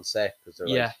people on set because they're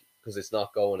like yeah, because it's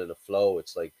not going in a flow?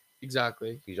 It's like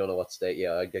exactly. you don't know what state.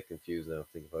 Yeah, I'd get confused now. I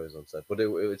think if I was on set, but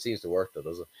it seems to work though,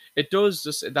 does it? It does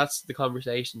just that's the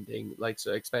conversation thing. Like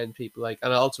so, explain to people like,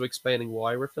 and also explaining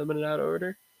why we're filming it out of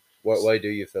order. Why do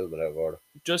you film it out of order?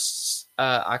 Just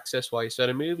access wise. So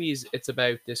the movies, it's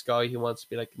about this guy who wants to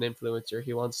be like an influencer.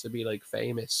 He wants to be like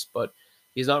famous, but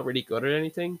he's not really good at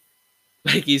anything.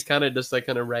 Like he's kind of just like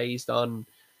kind of raised on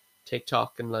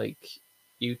TikTok and like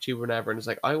YouTube or whatever, and it's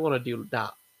like I want to do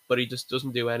that, but he just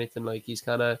doesn't do anything. Like he's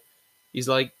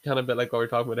like kind of a bit like what we were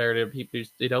talking about earlier. People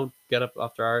they don't get up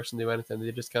after hours and do anything.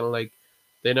 They just kind of like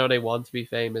they know they want to be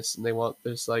famous and they want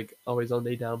this like always on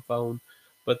their damn phone,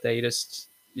 but they just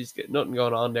get nothing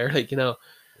going on there, like Yeah.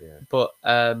 but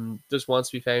just wants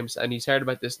to be famous, and he's heard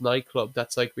about this nightclub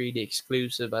that's like really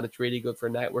exclusive and it's really good for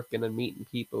networking and meeting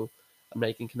people and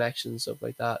making connections and stuff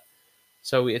like that.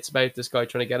 So it's about this guy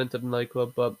trying to get into the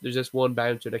nightclub, but there's just one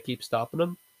bouncer that keeps stopping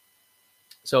him.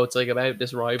 So it's like about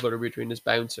this rivalry between this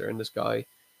bouncer and this guy,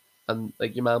 and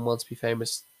like your man wants to be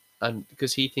famous, and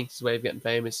because he thinks his way of getting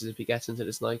famous is if he gets into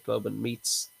this nightclub and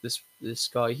meets this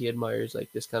guy he admires,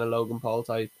 like this kind of Logan Paul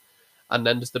type, and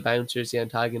then just the bouncer is the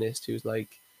antagonist who's like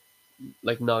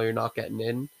no, you're not getting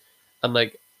in, and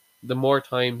like the more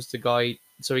times the guy,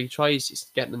 so he tries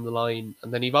getting in the line,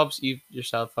 and then you've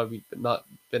yourself probably not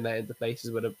been out into places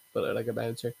with like a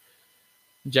bouncer.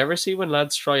 Did you ever see when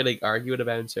lads try like argue with a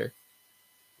bouncer?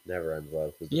 Never ends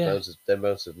well because Yeah, them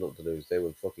bouncers have nothing to lose. They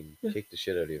will fucking yeah. kick the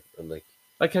shit out of you and like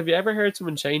Like, have you ever heard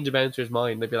someone change a bouncer's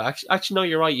mind? They'd be like, actually, no,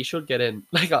 you're right. You should get in.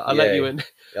 Like, I'll let yeah, you in.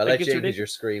 I'll Like, let it's you in because ridiculous. you're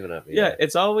screaming at me. Yeah, Yeah,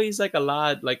 it's always like a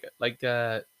lad,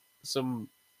 some.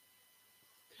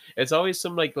 It's always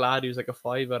some like lad who's like a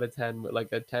 5 out of 10 with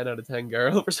like a 10 out of 10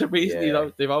 girl for some reason. yeah.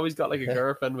 They've always got like a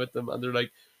girlfriend with them, and they're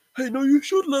like, "Hey, no, you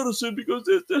should let us in because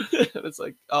this." And it's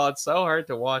like, oh, it's so hard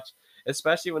to watch,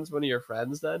 especially when it's one of your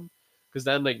friends. Then, because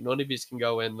then like none of you can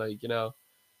go in, like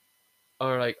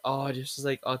or like just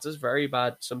like it's just very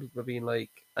bad. Some people being like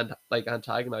and like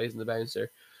antagonizing the bouncer.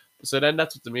 So then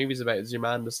that's what the movie's about. Is your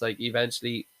man just like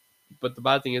eventually, but the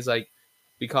bad thing is like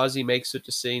because he makes such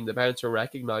a scene, the bouncer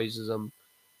recognizes him.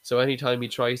 So anytime he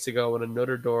tries to go in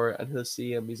another door and he'll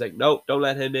see him, he's like, "Nope, don't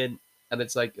let him in." And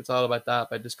it's like it's all about that,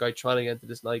 about this guy trying to get into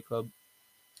this nightclub,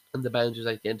 and the bouncer's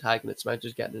like the antagonist. The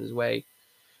bouncer's getting in his way.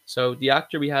 So the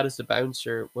actor we had as the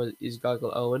bouncer is a guy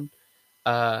called Owen,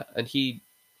 and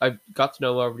I got to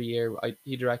know him over the year.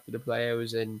 He directed a play I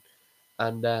was in,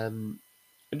 and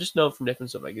I just know him from different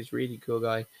stuff. Like he's a really cool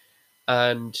guy,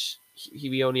 and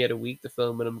we only had a week to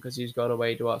film with him because he's gone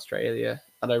away to Australia,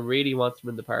 and I really want him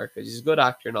in the part because he's a good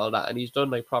actor and all that, and he's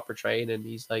done like proper training.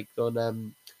 He's like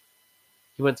done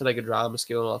he went to like a drama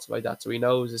school and all stuff like that, so he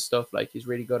knows his stuff. Like he's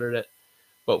really good at it.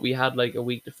 But we had like a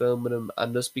week to film with him,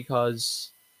 and just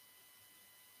because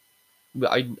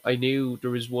I knew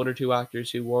there was one or two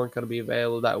actors who weren't going to be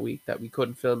available that week that we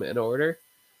couldn't film it in order.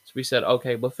 So we said,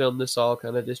 okay, we'll film this all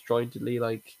kind of disjointedly.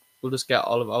 Like we'll just get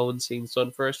all of Owen's scenes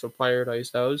done first. We'll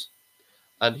prioritize those.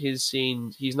 And his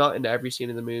scene, he's not in every scene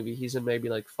in the movie. He's in maybe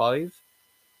like five,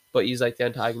 but he's like the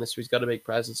antagonist. So he's got a big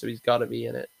presence. So he's got to be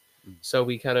in it. Mm. So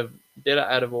we kind of did it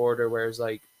out of order. Whereas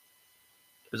like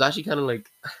it was actually kind of like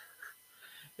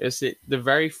the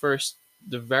very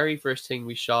first thing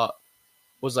we shot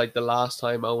was like the last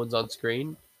time Owen's on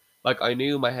screen. Like I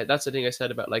knew in my head. That's the thing I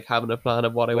said about like having a plan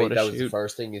of what I want Wait, to that was the shoot.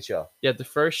 first thing you shot. Yeah, the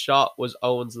first shot was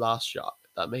Owen's last shot.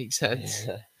 If that makes sense.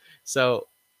 So,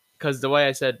 because the way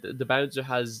I said the bouncer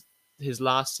has his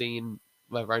last scene,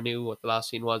 whatever, I knew what the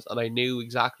last scene was, and I knew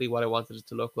exactly what I wanted it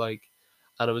to look like,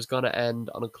 and it was going to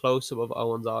end on a close up of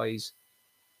Owen's eyes,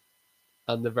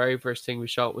 and the very first thing we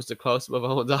shot was the close up of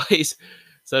Owen's eyes.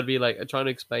 So I'd be like, I'm trying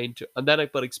to explain to, and then I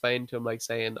put explain to him like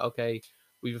saying, okay,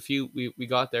 we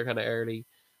got there kind of early,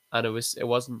 and it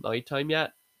wasn't nighttime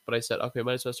yet, but I said, okay,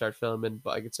 might as well start filming.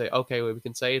 But I could say, okay, well, we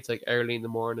can say it's like early in the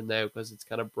morning now because it's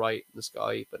kind of bright in the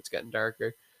sky, but it's getting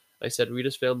darker. I said, we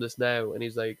just film this now, and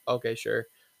he's like, okay, sure.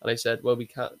 And I said, well, we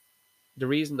can't. The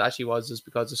reason actually was is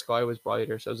because the sky was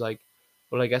brighter. So I was like,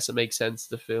 well, I guess it makes sense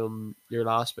to film your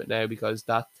last bit now because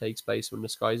that takes place when the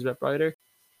sky's a bit brighter.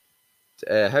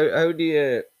 How do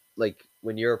you like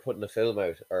when you're putting a film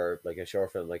out or like a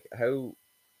short film? Like how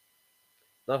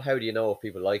not how do you know if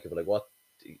people like it, but like what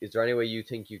is there any way you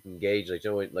think you can gauge? Like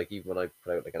you know, like even when I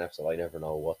put out like an episode, I never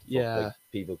know what the fuck. Like Yeah,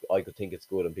 people, I could think it's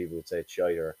good and people would say it's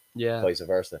shite or yeah, vice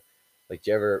versa. Like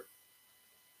do you ever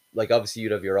like obviously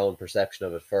you'd have your own perception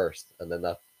of it first, and then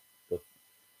that, but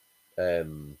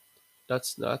um,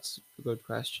 that's a good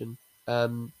question.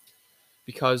 Um,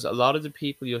 because a lot of the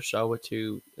people you'll show it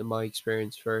to, in my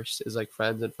experience, first is like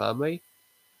friends and family,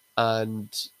 and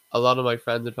a lot of my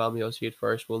friends and family I'll see it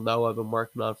first will know I've been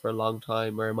working on it for a long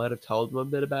time, or I might have told them a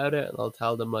bit about it, and I'll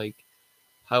tell them like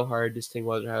how hard this thing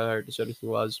was or how hard this other thing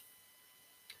was.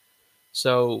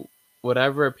 So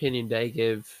whatever opinion they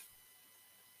give,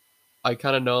 I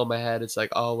kind of know in my head it's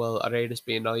like, oh well, are they just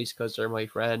being nice because they're my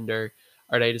friend, or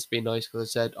are they just being nice because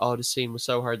I said, oh, the scene was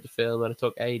so hard to film and it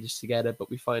took ages to get it, but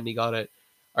we finally got it?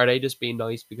 Are they just being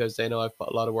nice because they know I've put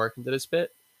a lot of work into this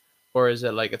bit, or is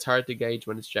it like it's hard to gauge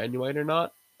when it's genuine or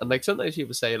not? And like sometimes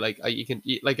people say like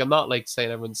like I'm not like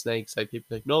saying everyone's snakes. Like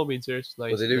people like no, being serious is but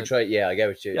nice, they and do then try. Yeah, I get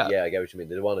what you. yeah, Yeah, I get what you mean.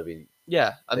 They want to be.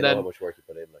 yeah, They and know how then much work you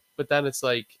put in. Like, but then it's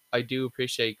like I do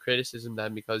appreciate criticism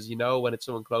then because when it's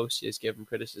someone close to you is giving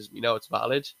criticism, it's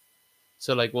valid.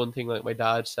 So like one thing like my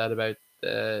dad said about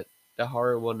the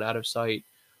horror one, Out of Sight,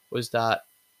 was that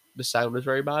the sound was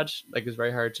very bad. Like it's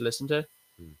very hard to listen to,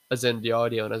 hmm. as in the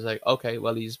audio. And I was like, okay,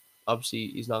 well he's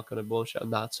not going to bullshit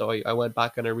on that. So I went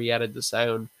back and I re-edited the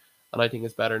sound, and I think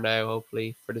it's better now.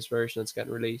 Hopefully for this version that's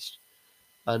getting released.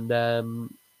 And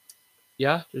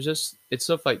yeah, there's just it's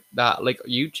stuff like that. Like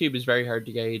YouTube is very hard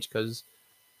to gauge because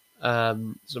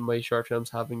some of my short films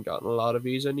haven't gotten a lot of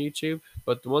views on YouTube,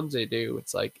 but the ones they do,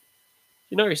 it's like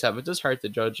you know yourself, it's just hard to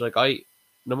judge. Like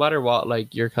no matter what,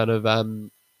 like you're kind of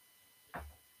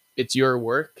it's your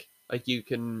work. Like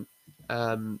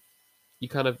um, you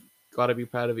kind of got to be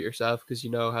proud of it yourself because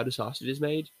you know how the sausage is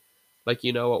made. Like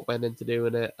you know what went into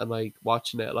doing it and like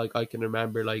watching it. Like I can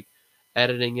remember like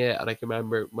editing it, and I can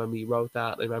remember when we wrote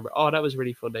that. And I remember, oh, that was a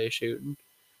really fun day of shooting.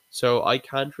 So I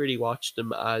can't really watch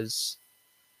them as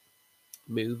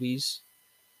movies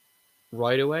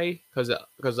right away because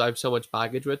I have so much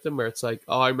baggage with them where it's like,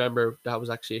 oh, I remember that was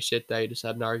actually a shit day. I just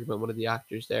had an argument with one of the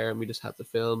actors there, and we just had to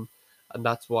film, and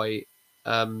that's why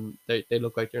they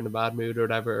look like they're in a bad mood or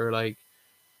whatever, or like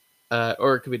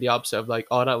or it could be the opposite of like,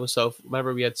 oh, that was so.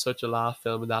 Remember we had such a laugh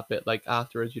filming that bit. Like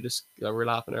afterwards, you just were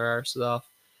laughing our arses off.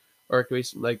 Or it could be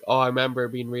something like, oh, I remember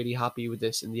being really happy with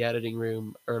this in the editing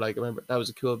room, or like, I remember that was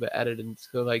a cool bit edited.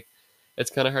 So like,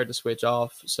 it's kind of hard to switch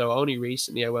off. So only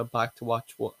recently I went back to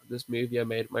watch this movie I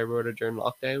made with my brother during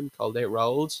lockdown called It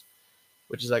Rolls,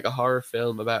 which is like a horror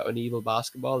film about an evil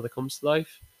basketball that comes to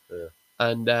life. Yeah.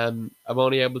 And I'm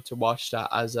only able to watch that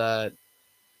as a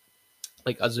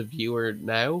viewer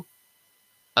now,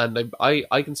 and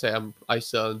I can say I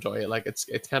still enjoy it. Like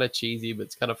it's kind of cheesy, but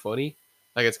it's kind of funny.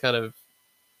 Like it's kind of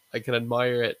I can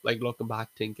admire it. Like looking back,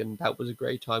 thinking that was a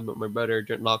great time with my brother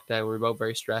during lockdown. We were both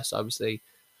very stressed, obviously,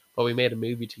 but we made a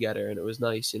movie together, and it was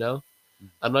nice, you know.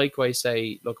 And likewise,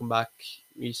 say looking back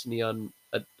recently on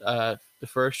the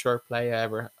first short play I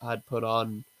ever had put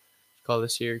on, called "A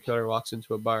Serial Killer Walks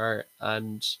into a Bar,"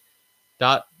 and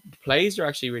that plays are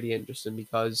actually really interesting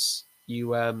because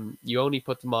you only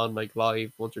put them on like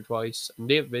live once or twice, and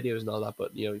they have videos and all that,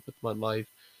 but you put them on live.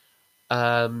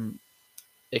 Um,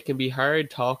 it can be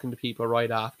hard talking to people right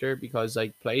after because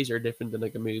like plays are different than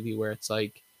like a movie where it's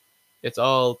like it's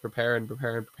all preparing,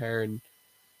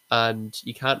 and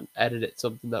you can't edit it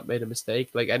something that made a mistake.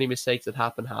 Like any mistakes that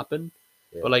happen.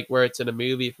 Yeah. But like where it's in a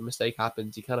movie, if a mistake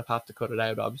happens, you kind of have to cut it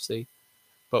out, obviously.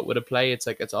 But with a play, it's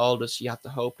like it's all just you have to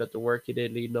hope that the work you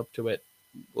did leading up to it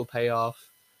will pay off,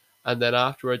 and then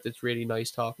afterwards, it's really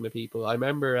nice talking to people. I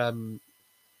remember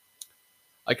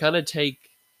I kind of take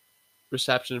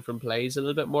reception from plays a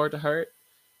little bit more to heart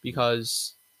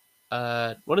because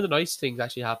one of the nice things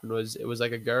actually happened was it was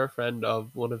like a girlfriend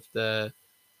of one of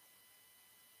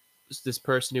this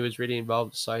person who was really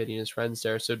involved in society and his friends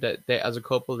there. So that they, as a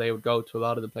couple, they would go to a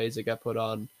lot of the plays that get put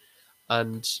on.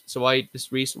 And so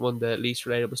this recent one, the least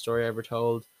relatable story I ever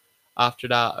told. After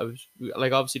that, I was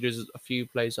like, obviously, there's a few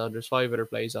plays on. There's 5 other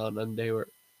plays on, and they were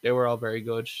all very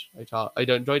good. I thought I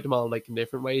enjoyed them all like in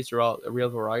different ways. They're all a real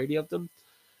variety of them.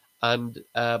 And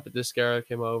but this girl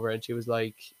came over and she was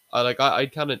like, I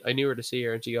knew her to see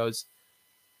her, and she goes,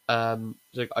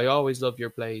 she's like, I always love your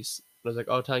plays. And I was like,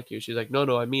 oh, thank you. She's like,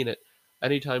 no, I mean it.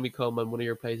 Anytime we come and one of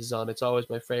your plays is on, it's always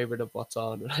my favorite of what's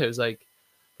on. And I was like,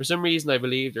 for some reason, I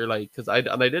believed her, like, because I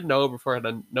didn't know her before,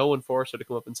 and no one forced her to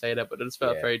come up and say that, but it just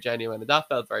felt Yeah. very genuine, and that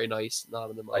felt very nice,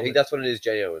 not in the I think moment. that's when it is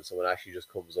genuine when someone actually just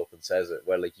comes up and says it.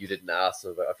 Well, like you didn't ask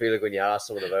them about. I feel like when you ask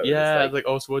someone about it, it's Yeah, like, like,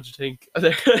 oh, so what'd you think? yeah,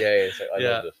 it's like I Yeah,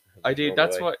 loved it. And I just do. run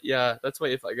away. That's why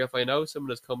if I know someone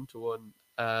has come to one,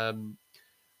 and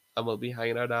we'll be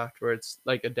hanging out afterwards,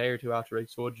 like a day or two after. Like,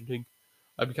 so what do you think?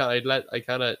 I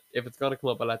kind of if it's gonna come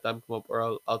up, I let them come up,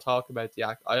 or I'll talk about the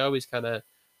act.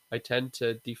 I tend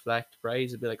to deflect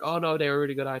praise and be like, oh no, they were a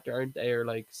really good actor, aren't they, or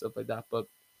like stuff like that. But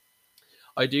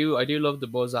I do love the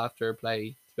buzz after a play,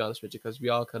 to be honest with you, because we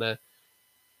all kind of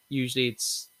usually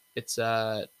it's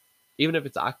even if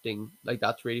it's acting, like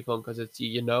that's really fun because it's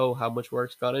you know how much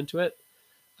work's gone into it,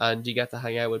 and you get to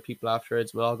hang out with people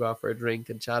afterwards. We'll all go out for a drink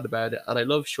and chat about it. And I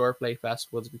love short play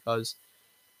festivals because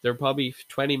they're probably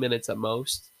 20 minutes at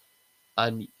most.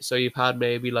 And so you've had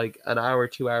maybe like an hour,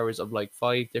 2 hours of like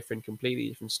 5 completely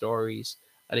different stories.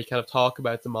 And you kind of talk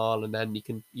about them all. And then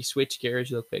you switch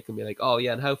gears real quick and be like, oh,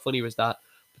 yeah, and how funny was that?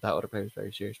 But that other player was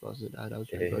very serious, wasn't it? Ah, that was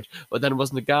very good. But then it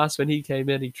wasn't the gas when he came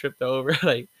in, he tripped over.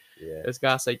 Like, Yeah. it was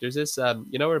gas. Like, there's this,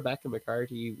 Rebecca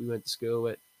McCarthy, we went to school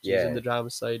with. She was in Yeah. the drama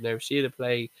side now. She had a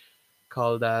play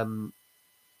called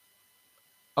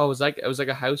oh, it was like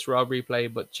a house robbery play,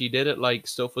 but she did it like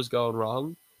stuff was going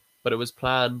wrong, but it was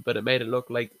planned, but it made it look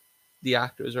like the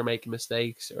actors were making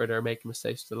mistakes or they're making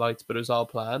mistakes with the lights, but it was all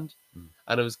planned. Mm.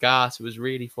 And it was gas. It was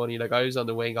really funny. Like I was on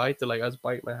the wing. I was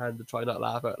biting my hand to try not to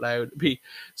laugh out loud. It'd be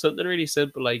something really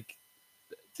simple like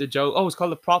the joke. Oh, it's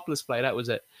called the propless play. That was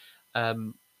it.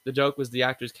 Um, the joke was the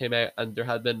actors came out and there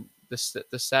had been the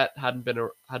set hadn't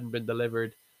been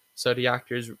delivered, So the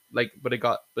actors like,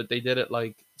 but they did it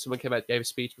like someone came out, gave a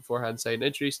speech beforehand saying,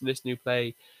 introducing this new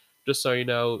play. Just so you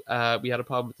know, we had a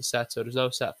problem with the set, so there's no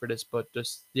set for this, but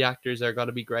just the actors are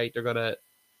gonna be great. They're gonna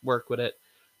work with it.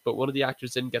 But one of the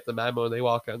actors didn't get the memo, and they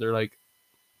walk out and they're like,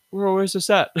 where's the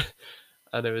set?"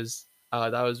 And it was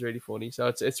that was really funny. So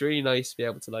it's really nice to be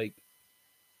able to like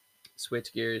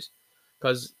switch gears,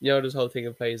 because you know this whole thing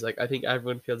of plays, like I think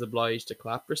everyone feels obliged to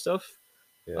clap for stuff,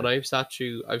 Yeah, and I've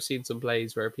seen some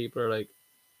plays where people are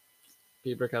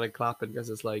kind of clapping because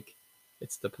it's like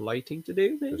it's the polite thing to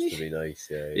do, just maybe. to be nice.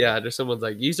 Yeah, yeah, Yeah, there's someone's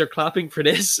like, "Yous are clapping for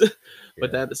this,"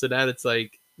 but yeah. then it's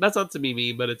like that's not to be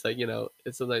mean, but it's like, you know,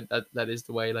 it's something that is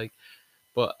the way. Like,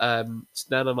 but so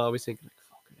then I'm always thinking like,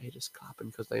 "Fuck, are they just clapping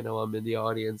because they know I'm in the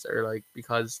audience, or like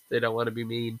because they don't want to be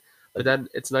mean?" But And then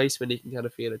it's nice when you can kind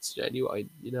of feel it's genuine,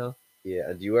 you know? yeah,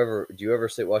 and do you ever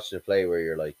sit watching a play where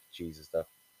you're like, Jesus, that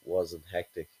wasn't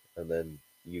hectic, and then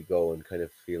you go and kind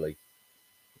of feel like,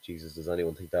 Jesus, does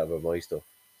anyone think that about my stuff?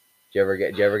 Do you ever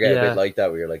get a bit Yeah, like that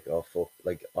where you're like, oh fuck,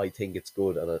 like I think it's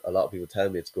good, and a lot of people tell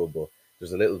me it's good, but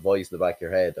there's a little voice in the back of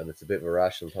your head, and it's a bit of a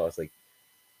rational thought. It's like,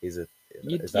 is it?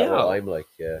 Is that what yeah, I'm like?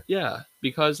 Yeah, yeah,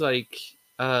 because like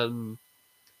no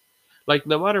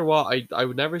matter what, I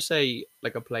would never say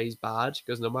like a play's bad,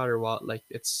 because no matter what, like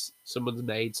it's someone's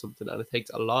made something and it takes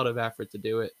a lot of effort to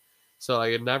do it. So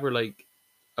I would never like,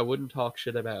 I wouldn't talk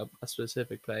shit about a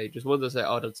specific play. Just one to say,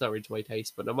 oh, that's not really to my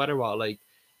taste. But no matter what, like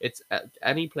it's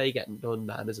any play getting done,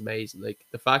 man, is amazing. Like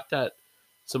the fact that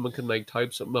someone can like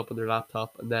type something up on their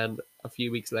laptop and then a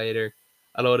few weeks later,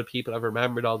 a lot of people have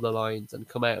remembered all the lines and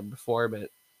come out and perform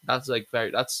it. That's like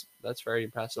that's very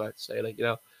impressive, I have to say. Like, you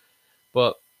know,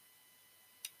 but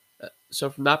so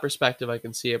from that perspective, I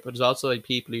can see it. But there's also like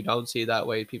people who don't see it that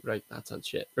way. People are like, that sounds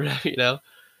shit, you know.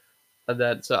 And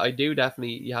then so I do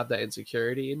definitely, you have that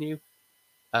insecurity in you,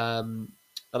 um,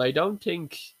 and I don't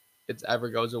think it ever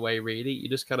goes away really. You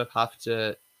just kind of have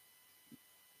to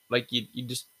like you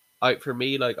just I for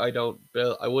me like I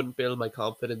wouldn't build my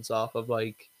confidence off of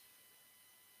like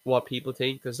what people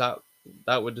think, because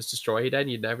that would just destroy you. Then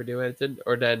you'd never do anything,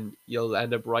 or then you'll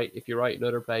end up right if you write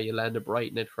another play, you'll end up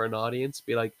writing it for an audience.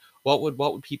 Be like, what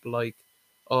would people like?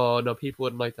 Oh no, people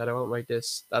wouldn't like that. I won't write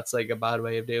this. That's like a bad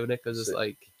way of doing it, because it's so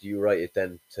like, do you write it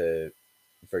then to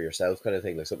for yourself, kind of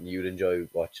thing, like something you'd enjoy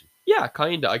watching? yeah,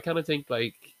 kind of. I kind of think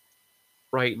like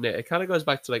writing it. It kind of goes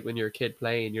back to like when you're a kid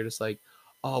playing. You're just like,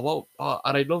 oh, well, oh,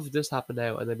 and I'd love if this happened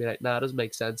now, and then be like, nah, it doesn't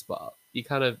make sense. But you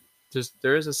kind of just,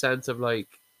 there is a sense of like,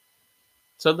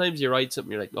 sometimes you write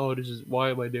something, you're like, oh, this is, why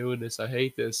am I doing this? I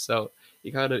hate this. So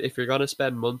you kind of, if you're gonna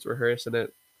spend months rehearsing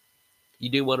it, you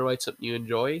do want to write something you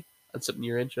enjoy and something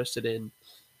you're interested in,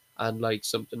 and like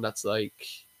something that's like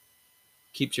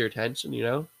keeps your attention, you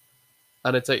know.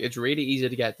 And it's like it's really easy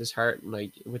to get disheartened,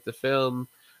 like with the film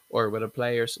or with a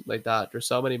play or something like that. There's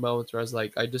so many moments where I was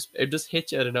like, it just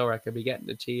hits you out of nowhere. I could be getting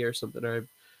a tea or something, or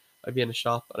I'd be in a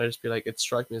shop and I'd just be like, it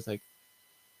struck me as like,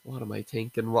 what am I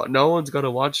thinking? What, no one's gonna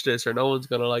watch this, or no one's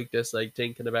gonna like this. Like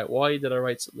thinking about, why did I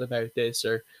write something about this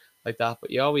or like that.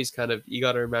 But you always kind of, you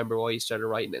got to remember why you started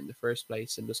writing it in the first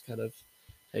place, and just kind of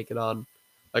take it on.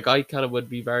 Like I kind of would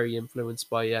be very influenced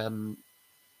by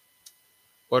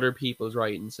other people's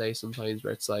writing, say sometimes,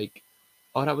 where it's like,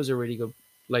 oh, that was a really good,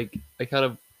 like I kind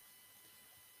of,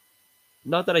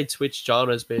 not that I'd switch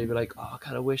genres, but I'd be like, oh, I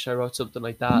kind of wish I wrote something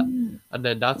like that. And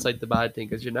then that's like the bad thing,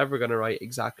 because you're never gonna write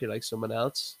exactly like someone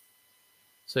else.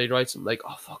 So you'd write something like,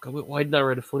 "Oh fuck, why didn't I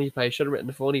write a funny play? I should have written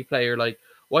a funny play." Or like,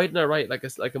 "Why didn't I write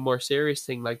like a more serious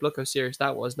thing? Like, look how serious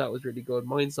that was. And that was really good.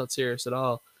 Mine's not serious at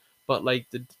all." But like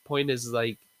the point is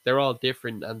like they're all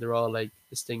different and they're all like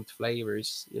distinct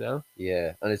flavors, you know?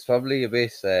 Yeah, and it's probably a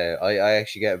bit. I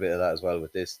actually get a bit of that as well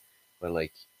with this, when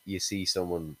like you see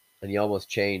someone and you almost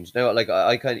change. Now, like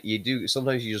I kind of, you do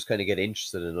sometimes, you just kind of get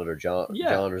interested in other Yeah,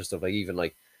 genres and stuff. Like even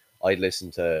like I'd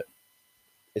listen to.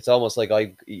 It's almost like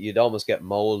you'd almost get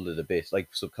molded a bit, like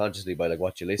subconsciously, by like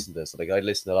what you listen to. So like I'd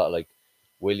listen to a lot of like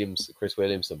Chris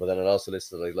Williamson, but then I'd also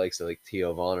listen to like likes of like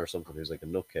Theo Von or something, who's like a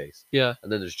nutcase. yeah,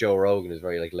 And then there's Joe Rogan, who's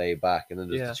very like laid back, and then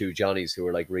there's the yeah, two Johnnies who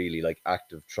are like really like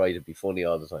active, try to be funny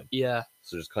all the time. yeah,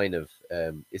 So there's kind of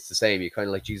it's the same. You kind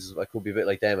of like, Jesus, I could be a bit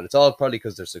like them, and it's all probably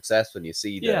because they're successful, and you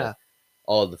see the yeah,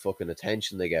 all the fucking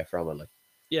attention they get from it. Like,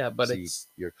 yeah. But see, it's,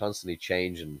 you're constantly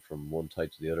changing from one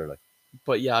type to the other. Like,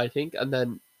 but yeah, I think, and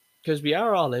then because we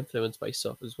are all influenced by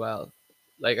stuff as well.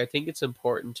 Like I think it's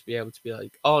important to be able to be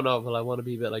like, oh no, well I want to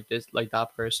be a bit like this, like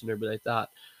that person, or be like that.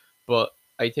 But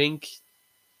I think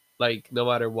like no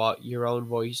matter what, your own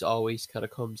voice always kind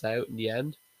of comes out in the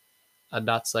end, and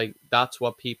that's like that's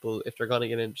what people, if they're gonna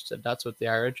get interested, that's what they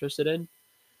are interested in.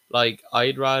 Like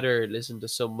I'd rather listen to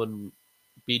someone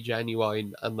be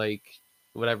genuine and like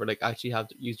whatever, like actually have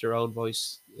to use their own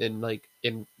voice in like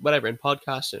in whatever, in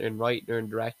podcasting, in writing, or in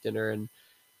directing, or in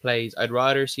plays. I'd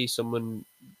rather see someone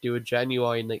do a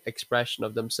genuine like expression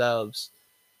of themselves,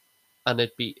 and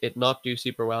it not do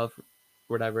super well for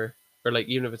whatever, or like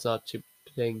even if it's not too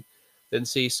thing, than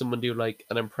see someone do like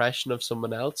an impression of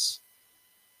someone else,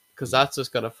 because Mm. that's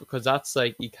just gonna, because that's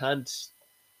like you can't,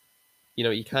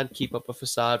 you can't keep up a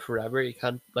facade forever. You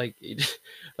can't like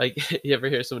like you ever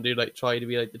hear someone do like try to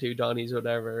be like the two Johnnies or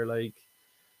whatever, like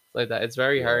that. It's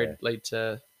very hard Yeah, like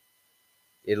to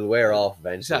it'll wear off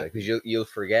eventually, because exactly, you'll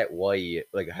forget why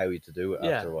like how you to do it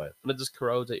yeah, after a while. and it just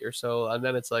corrodes at your soul, and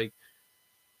then it's like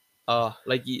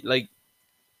like you like,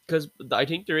 because I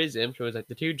think there is influence. Like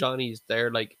the two Johnnies, they're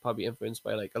like probably influenced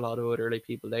by like a lot of other like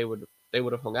people they would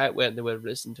have hung out with and they would have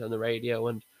listened to on the radio,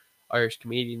 and Irish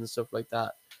comedians and stuff like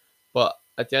that. But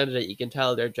at the end of the day, you can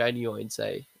tell they're genuine,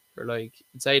 say, or like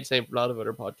say the same for a lot of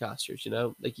other podcasters.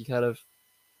 Like you kind of,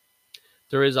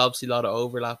 there is obviously a lot of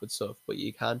overlap with stuff, but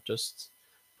you can't just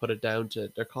put it down to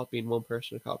they're copying one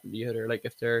person or copying the other. Like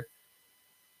if they're,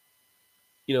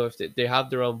 if they have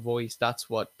their own voice, that's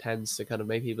what tends to kind of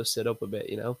make people sit up a bit.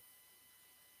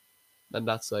 And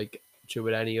that's like true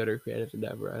with any other creative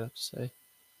endeavor, I have to say.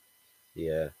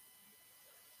 Yeah.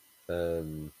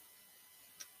 Um,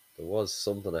 there was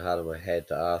something I had in my head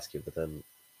to ask you, but then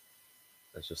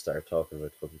I just started talking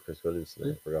about fucking Chris Williams and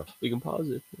Yeah. I forgot. We can pause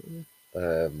it. Yeah.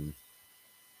 Um,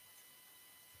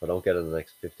 if I don't get it in the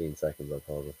next 15 seconds, I'll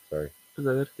pause it. Sorry. Is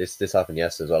that it? This happened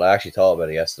yesterday as well. I actually thought about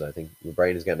it yesterday. I think my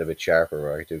brain is getting a bit sharper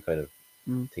where I do kind of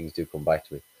Mm. things do come back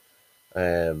to me.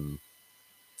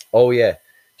 Oh yeah.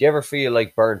 Do you ever feel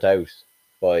like burnt out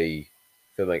by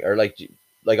filming, or like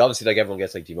obviously like everyone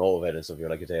gets like demotivated and stuff? You're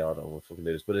like, a day, oh, I don't want to fucking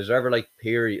do this. But is there ever like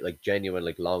period, like genuine,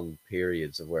 like long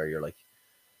periods of where you're like,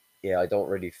 yeah, I don't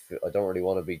really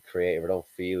want to be creative. I don't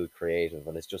feel creative,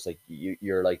 and it's just like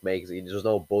you're like making, there's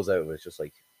no buzz out of it. It's just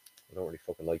like I don't really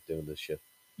fucking like doing this shit.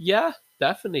 Yeah,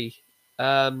 definitely.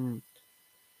 Um,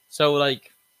 so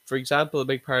like for example, a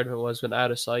big part of it was when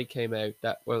Out of Sight came out.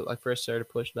 That well, I first started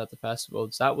pushing at the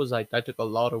festivals. That was like that took a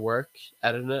lot of work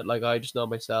editing it. Like I just know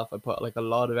myself, I put like a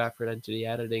lot of effort into the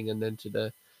editing and into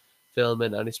the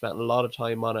filming, and I spent a lot of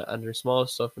time on it. And there's small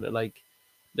stuff in it, like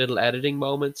little editing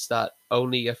moments that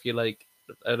only, I feel like,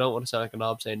 I don't want to sound like a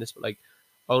knob saying this, but like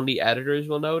only editors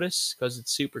will notice because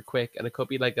it's super quick, and it could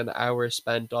be like an hour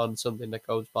spent on something that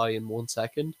goes by in 1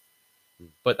 second.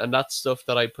 And that's stuff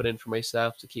that I put in for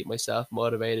myself to keep myself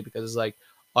motivated, because it's like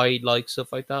I like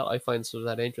stuff like that. I find stuff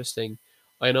that interesting.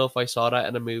 I know if I saw that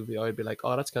in a movie, I'd be like,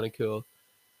 oh, that's kind of cool,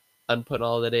 and putting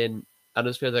all that in, and it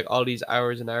just feels like all these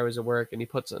hours and hours of work, and he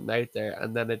puts something out there,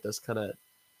 and then it just kind of,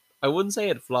 I wouldn't say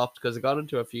it flopped because it got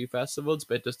into a few festivals,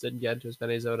 but it just didn't get into as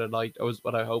many as I would have liked. It was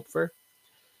what I hoped for,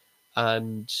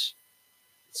 and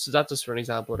so that's just for an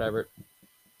example, whatever.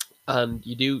 And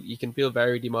you can feel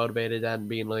very demotivated and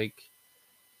being like,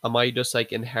 am I just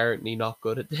like inherently not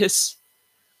good at this,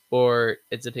 or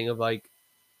it's a thing of like,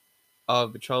 oh,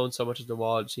 I've been throwing so much at the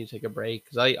wall, I just need to take a break,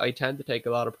 because I tend to take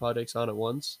a lot of projects on at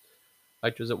once.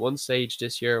 Like there was at one stage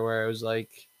this year where I was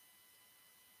like,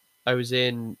 I was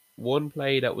in one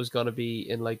play that was gonna be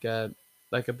in like a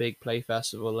big play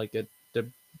festival, like a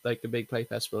big play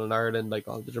festival in Ireland, like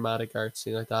all the dramatic arts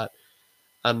thing like that.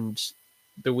 And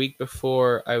the week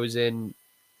before, I was in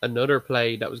another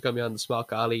play that was gonna be on the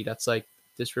Smock Alley. That's like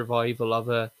this revival of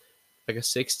a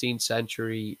 16th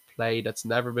century play that's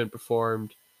never been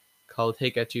performed, called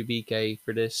Hika2BK,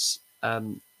 for this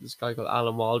guy called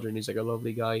Alan Waldron. He's like a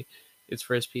lovely guy. It's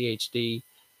for his PhD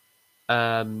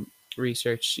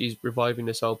research. He's reviving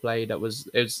this old play that was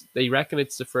they reckon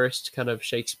it's the first kind of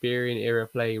Shakespearean era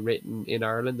play written in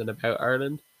Ireland and about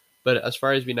Ireland, but as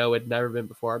far as we know, it had never been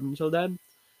performed until then.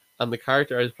 And the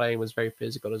character I was playing was very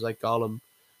physical. It was like Gollum,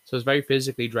 so it was very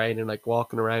physically draining, like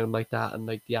walking around like that, and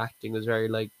like the acting was very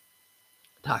like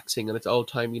taxing, and it's old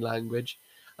timey language.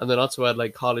 And then also I had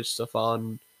like college stuff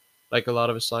on, like a lot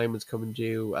of assignments coming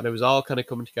due, and it was all kind of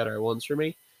coming together at once for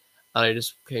me. And I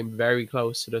just came very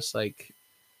close to just like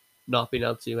not being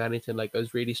able to do anything. Like I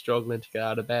was really struggling to get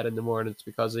out of bed in the mornings,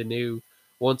 because I knew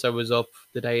once I was up,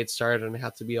 the day had started and I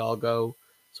had to be all go.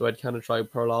 So I'd kind of try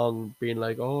prolong being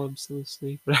like, oh, I'm still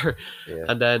asleep, whatever. Yeah,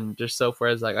 And then there's stuff where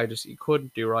it's like you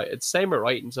couldn't do right. It's same with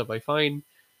writing stuff. I find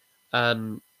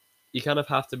um you kind of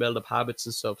have to build up habits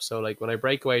and stuff. So like when I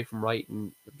break away from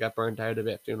writing, get burnt out a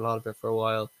bit, doing a lot of it for a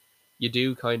while, you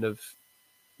do kind of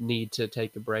need to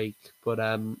take a break. But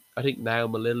I think now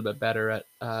I'm a little bit better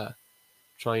at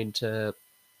trying to,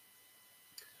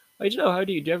 I don't know, how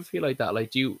do you ever feel like that?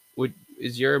 Like do you would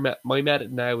is your my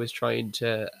method now is trying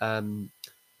to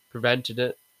prevent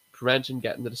it prevention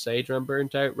getting to the stage where I'm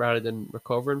burnt out rather than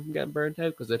recovering from getting burnt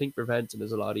out, because I think preventing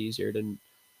is a lot easier than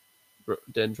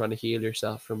trying to heal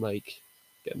yourself from like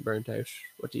getting burnt out.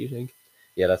 What do you think?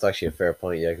 Yeah, that's actually a fair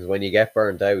point. Yeah, because when you get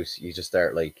burned out, you just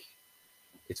start like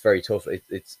it's very tough.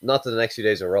 It's not that the next few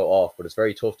days are wrote off, but it's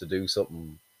very tough to do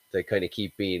something to kind of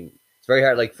keep being. It's very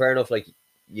hard. Like fair enough, like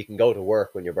you can go to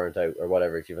work when you're burnt out or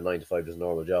whatever if you have a 9 to 5 just a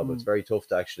normal job, but it's Mm, very tough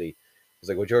to actually because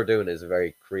like what you're doing is a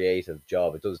very creative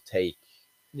job. It does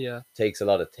yeah, takes a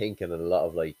lot of thinking and a lot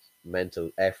of like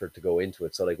mental effort to go into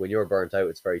it. So like when you're burnt out,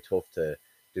 it's very tough to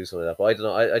do something like that. But I don't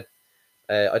know.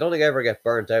 I don't think I ever get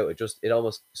burnt out. It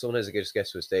almost sometimes it just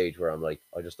gets to a stage where I'm like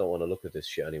I just don't want to look at this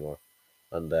shit anymore.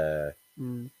 And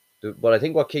mm, but I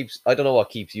think what keeps I don't know what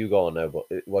keeps you going now, but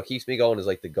what keeps me going is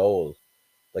like the goal,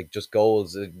 like just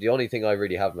goals. The only thing I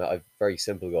really have, I've very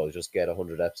simple goals, just get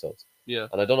 100 episodes. yeah,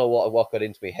 And I don't know what got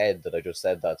into my head that I just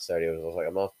said that started. I was like,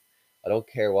 I don't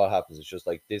care what happens. It's just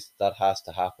like this that has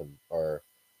to happen, or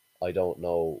I don't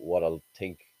know what I'll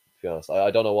think. To be honest,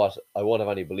 I don't know what I won't have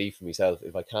any belief in myself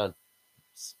if I can't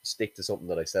stick to something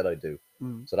that I said I'd do.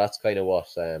 mm, So that's kind of what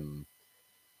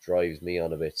drives me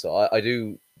on a bit. So I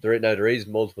do there is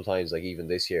multiple times like even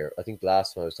this year. I think the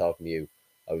last time I was talking to you,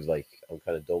 I was like I'm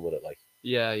kind of done with it. Like,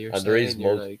 yeah. You're and there is saying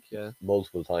you're like, yeah,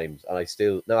 multiple times, and I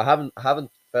still now I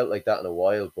haven't felt like that in a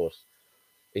while, but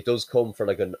it does come for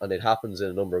like and it happens in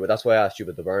a number. But that's why I asked you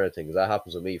about the burnout thing because that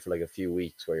happens with me for like a few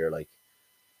weeks where you're like,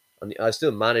 and I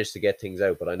still manage to get things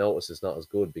out, but I notice it's not as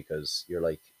good because you're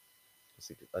like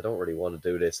I don't really want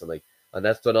to do this, and like, and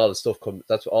that's when all the stuff come.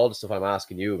 That's all the stuff I'm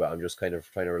asking you about. I'm just kind of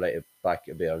trying to relate it back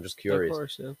a bit. I'm just of curious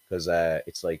course, yeah, because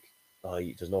it's like, oh,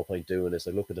 there's no point doing this.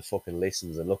 Like, look at the fucking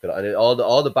listens and look at it, and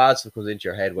all the bad stuff comes into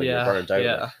your head when you're yeah, burnt out. Like,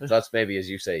 yeah, so that's maybe as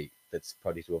you say, that's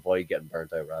probably to avoid getting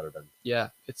burnt out rather than yeah.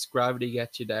 It's gravity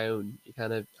gets you down. You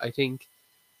kind of, I think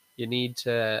you need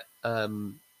to, I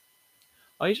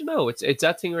don't know. It's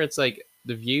that thing where it's like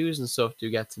the views and stuff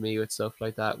do get to me with stuff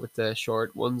like that, with the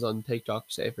short ones on TikTok,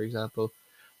 say for example.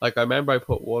 Like I remember I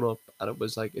put one up and it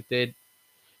was like it didn't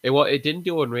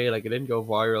do unreal, like it didn't go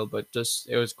viral, but just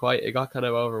it got kind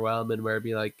of overwhelming where it'd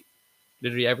be like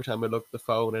literally every time I looked at the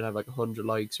phone it'd have like 100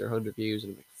 likes or 100 views,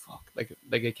 and I'm like fuck,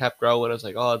 like it kept growing. I was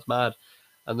like, oh, it's mad.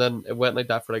 And then it went like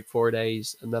that for like 4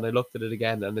 days, and then I looked at it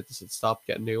again and it just had stopped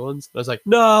getting new ones. And I was like,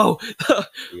 no. I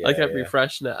yeah, kept yeah,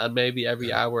 refreshing it, and maybe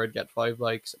every hour I'd get 5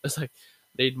 likes. I was like,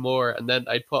 need more, and then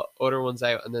I'd put other ones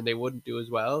out, and then they wouldn't do as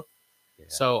well. yeah,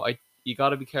 So you got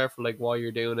to be careful like while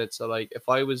you're doing it. So like if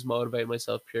I was motivating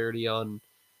myself purely on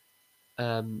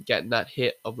getting that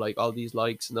hit of like all these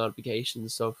likes and notifications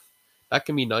and stuff, that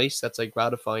can be nice. That's like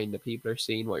gratifying that people are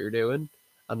seeing what you're doing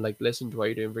and like listen to what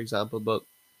you're doing, for example. But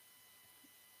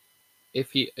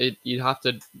if you have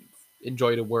to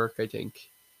enjoy the work, I think.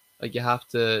 Like you have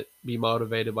to be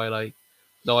motivated by like,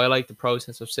 no, I like the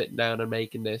process of sitting down and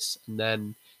making this, and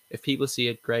then if people see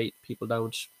it, great. People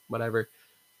don't, whatever.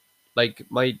 Like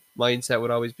my mindset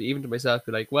would always be, even to myself,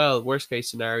 be like, well, worst case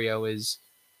scenario is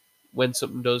when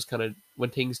something does kind of, when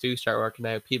things do start working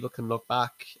out, people can look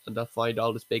back and they'll find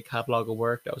all this big catalog of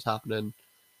work that was happening.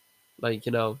 Like,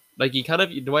 like you kind of,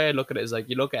 the way I look at it is like,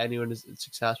 you look at anyone as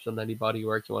successful in any body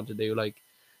work you want to do. Like,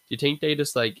 do you think they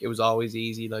just like, it was always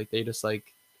easy? Like, they just like,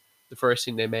 the first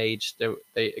thing they made,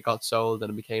 it got sold and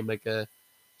it became like a,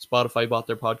 Spotify bought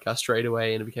their podcast straight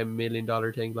away and it became $1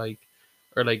 million thing. Like,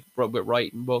 or like with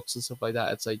writing books and stuff like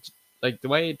that. It's like the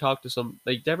way I talk to some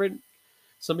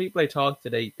people I talk to,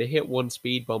 they hit one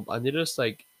speed bump and they just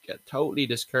like get totally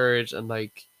discouraged and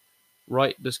like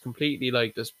just completely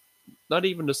like this, not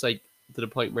even just like to the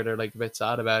point where they're like a bit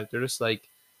sad about it. They're just like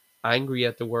angry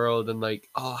at the world and like,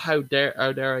 oh, how dare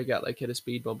I get like hit a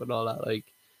speed bump and all that. Like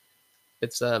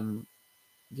it's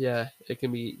yeah, it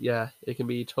can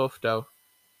be tough though,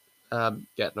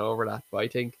 getting over that. But I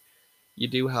think you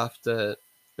do have to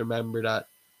remember that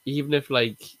even if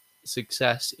like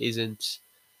success isn't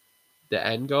the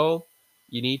end goal,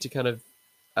 you need to kind of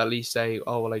at least say,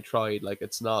 oh well, I tried. Like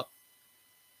it's not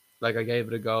like I gave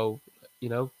it a go.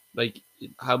 Like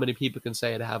how many people can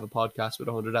say to have a podcast with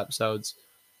 100 episodes?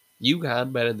 You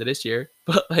can by the end of this year,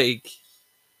 but like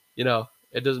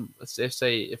it doesn't.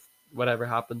 If whatever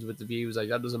happens with the views, like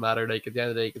that doesn't matter. Like at the end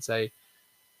of the day, you could say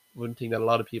one thing that a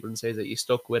lot of people can say is that you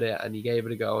stuck with it and you gave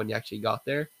it a go and you actually got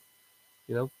there.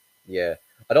 You know? yeah.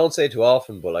 I don't say it too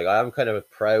often, but like I am kind of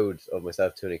proud of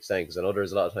myself to an extent because I know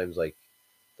there's a lot of times like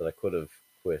that I could have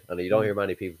quit. And you don't Mm. hear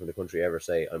many people from the country ever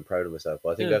say, I'm proud of myself. But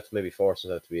I think I Yeah. have to maybe force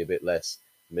myself to be a bit less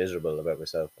miserable about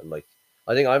myself. And like,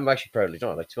 I think I'm actually proud of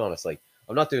John. Like, to be honest, like,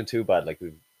 I'm not doing too bad. Like,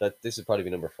 this is probably be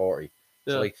number 40.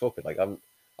 So, Yeah. like, fuck it. Like,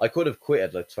 I could have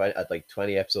quit at like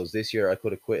 20 episodes this year. I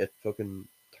could have quit at fucking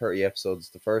 30 episodes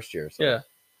the first year. So Yeah.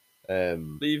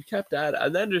 um, But you've kept at it.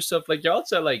 And then there's stuff like you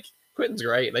also like quitting's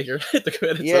great. Like you're right to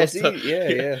quit at yeah, some stuff. see, yeah,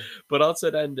 Yeah. yeah, But also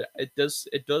then it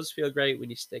does feel great when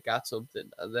you stick at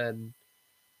something and then,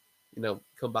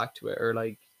 come back to it. Or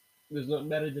like there's nothing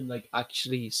better than like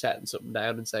actually setting something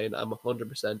down and saying I'm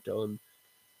 100% done.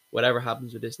 Whatever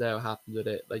happens with this now happens with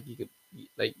it. Like you can,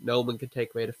 like no one can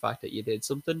take away the fact that you did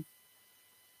something.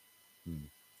 Hmm.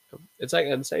 It's like,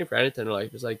 and same for anything in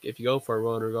life. It's like if you go for a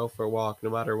run or go for a walk, no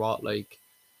matter what, like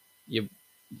you,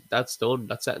 that's done.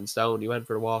 That's set in stone. You went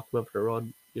for a walk, you went for a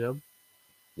run.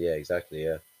 Yeah, exactly,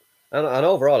 yeah. And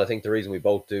overall, I think the reason we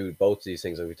both do both these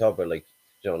things, like we talk about, like,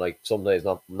 like some days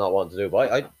not wanting to do,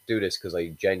 but I do this because I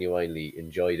genuinely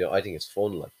enjoy it. I think it's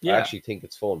fun. Like, I Yeah, actually think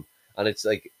it's fun, and it's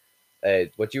like,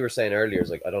 what you were saying earlier is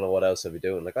like, I don't know what else I'll be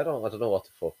doing. Like, I don't know what the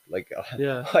fuck. Like,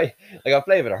 yeah, I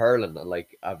play a bit of hurling and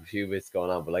like I have a few bits going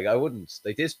on, but like I wouldn't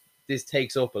like this. This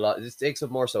takes up a lot. This takes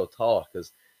up more so thought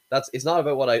because it's not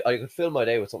about what I could fill my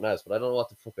day with something else, but I don't know what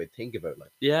the fuck I think about. Like,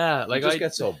 yeah. you Like just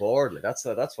get so bored. Like that's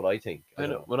what I think. I I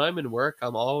don't know know. when I'm in work,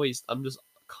 I'm just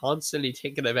constantly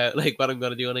thinking about like what I'm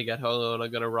gonna do when I get home, and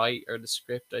I'm gonna write or the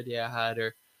script idea I had,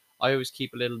 or I always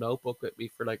keep a little notebook with me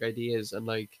for like ideas and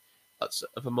like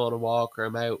if I'm on a walk or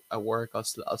I'm out at work,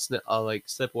 I'll like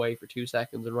slip away for 2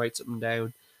 seconds and write something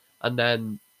down, and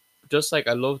then just like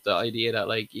I love the idea that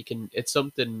like it's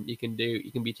something you can do,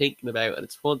 you can be thinking about, and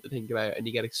it's fun to think about, and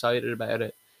you get excited about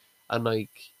it, and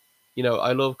like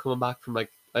I love coming back from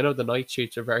like I know the night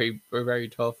shoots are very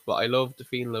tough, but I love the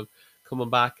feeling of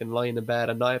coming back and lying in bed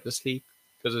and not have to sleep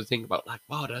because I think about like,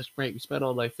 wow, that's great. We spent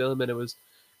all night filming, it was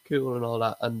cool and all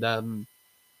that, and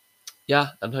yeah,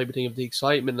 and type of thing of the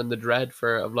excitement and the dread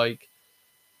for of like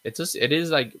it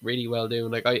is like really well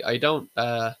done. Like I don't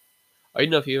know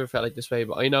if you ever felt like this way,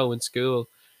 but I know in school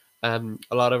a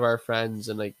lot of our friends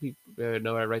and like people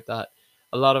know I write that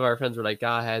a lot of our friends were like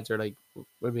guy heads or like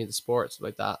would be into sports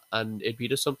like that, and it'd be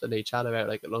just something they chat about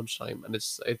like at lunchtime, and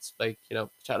it's like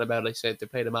chatting about like say if they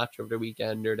played a match over the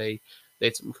weekend or they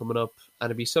had something coming up, and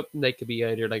it'd be something they could be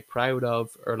either like proud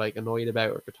of or like annoyed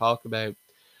about or could talk about.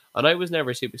 And I was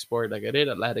never a super sport. Like I did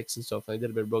athletics and stuff, and I did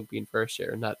a bit of rugby in first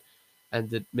year, and that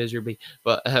ended miserably.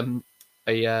 But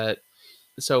I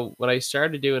so when I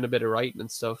started doing a bit of writing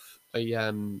and stuff, I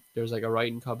there was like a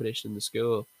writing competition in the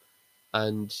school,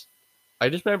 and I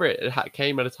just remember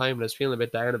came at a time when I was feeling a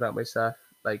bit down about myself,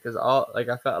 like because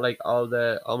I felt like all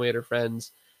my other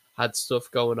friends had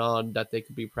stuff going on that they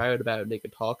could be proud about and they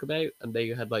could talk about, and they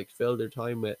had like filled their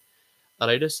time with, and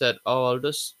I just said, oh,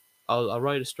 I'll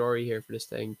write a story here for this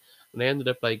thing, and I ended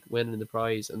up like winning the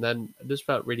prize, and then I just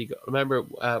felt really good. I remember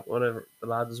one of the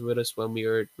lads was with us when we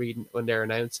were reading when they were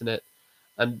announcing it,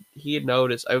 and he had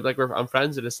noticed. I'm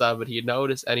friends with this lad, but he had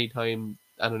noticed anytime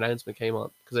an announcement came on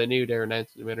because I knew they were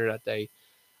announcing the winner that day.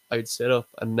 I'd sit up,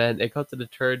 and then it got to the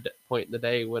third point in the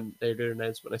day when they did an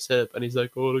announcement. I sit up, and he's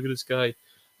like, "Oh, look at this guy,"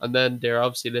 and then they're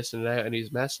obviously listening out, and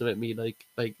he's messing with me,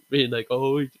 like being like,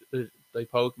 "Oh," like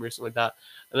poking me or something like that.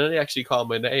 And then he actually called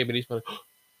my name, and he's like,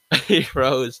 he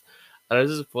froze, and it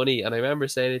was just funny. And I remember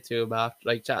saying it to him after,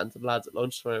 like chatting to the lads at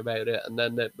lunchtime about it, and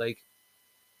then they like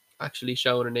actually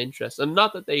showing an interest. And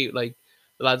not that they like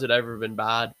the lads had ever been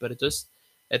bad, but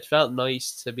it felt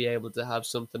nice to be able to have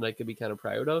something I could be kind of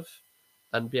proud of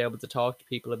and be able to talk to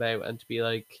people about and to be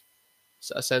like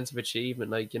a sense of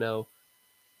achievement, like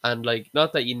and like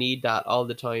not that you need that all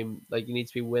the time, like you need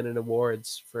to be winning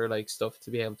awards for like stuff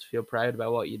to be able to feel proud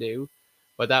about what you do.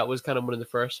 But that was kind of one of the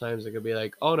first times I could be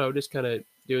like, oh no, just kind of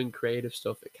doing creative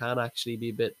stuff, it can actually be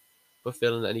a bit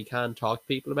fulfilling, and you can talk to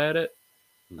people about it,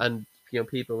 Hmm. and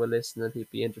people will listen and people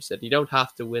be interested. You don't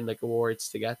have to win like awards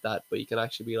to get that, but you can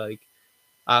actually be like,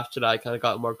 after that I kind of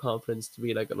got more confidence to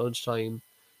be like at lunchtime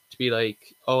to be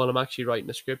like, oh, and I'm actually writing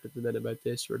a script at the minute about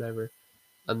this or whatever.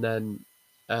 And then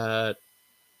uh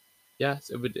yeah,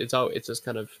 it's just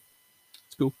kind of,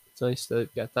 it's cool, it's nice to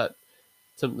get that,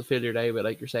 something to fill your day with,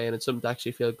 like you're saying, and something to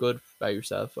actually feel good about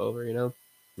yourself over,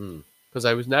 Hmm. because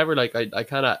I was never like, I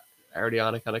kind of early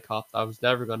on I kind of copped I was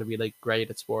never going to be like great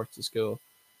at sports in school.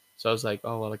 So I was like,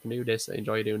 oh well, I can do this. I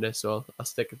enjoy doing this, so I'll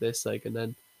stick with this, like, and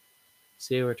then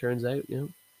see where it turns out. Yeah,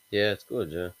 it's good.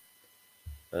 Yeah.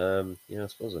 Yeah, I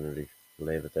suppose I'm really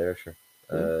leave it there. Sure.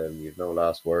 Yeah. You've no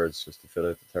last words just to fill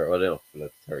out the 30. Well, I don't fill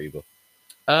out the 30,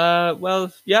 but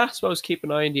Well, yeah. I suppose keep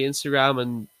an eye on the Instagram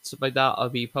and stuff like that. I'll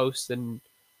be posting.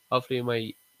 Hopefully,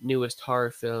 my newest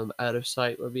horror film, Out of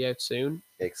Sight, will be out soon.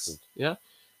 It's excellent. yeah,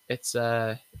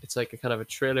 it's like a kind of a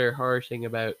thriller horror thing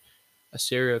about a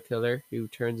serial killer who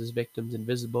turns his victims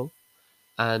invisible,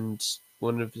 and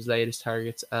one of his latest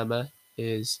targets, Emma,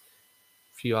 is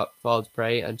she falls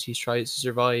prey, and she tries to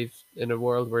survive in a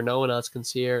world where no one else can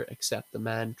see her except the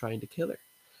man trying to kill her.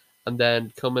 And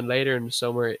then coming later in the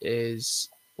summer is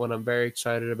what I'm very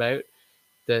excited about.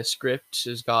 The script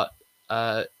has got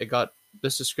it got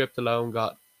just the script alone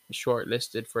got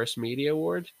shortlisted for a media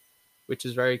award, which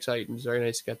is very exciting. It's very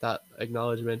nice to get that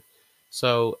acknowledgement.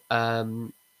 So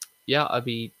yeah, I'll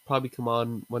be probably come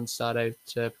on once that out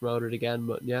to promote it again.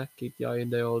 But yeah, keep the eye on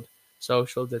the old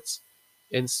social. That's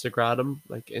Instagram,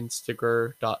 like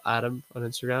instagram.adam on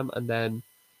Instagram, and then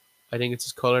I think it's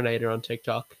his Cullinator on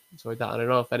TikTok, so like that. I don't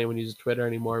know if anyone uses Twitter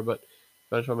anymore, but if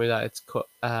you want to tell me that,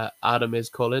 it's Adam is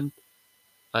Cullen,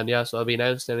 and yeah, so I'll be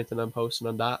announcing anything I'm posting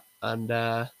on that. And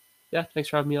yeah, thanks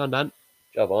for having me on, Dan.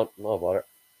 Job on, no bother.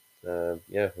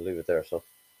 Yeah, we'll leave it there. So.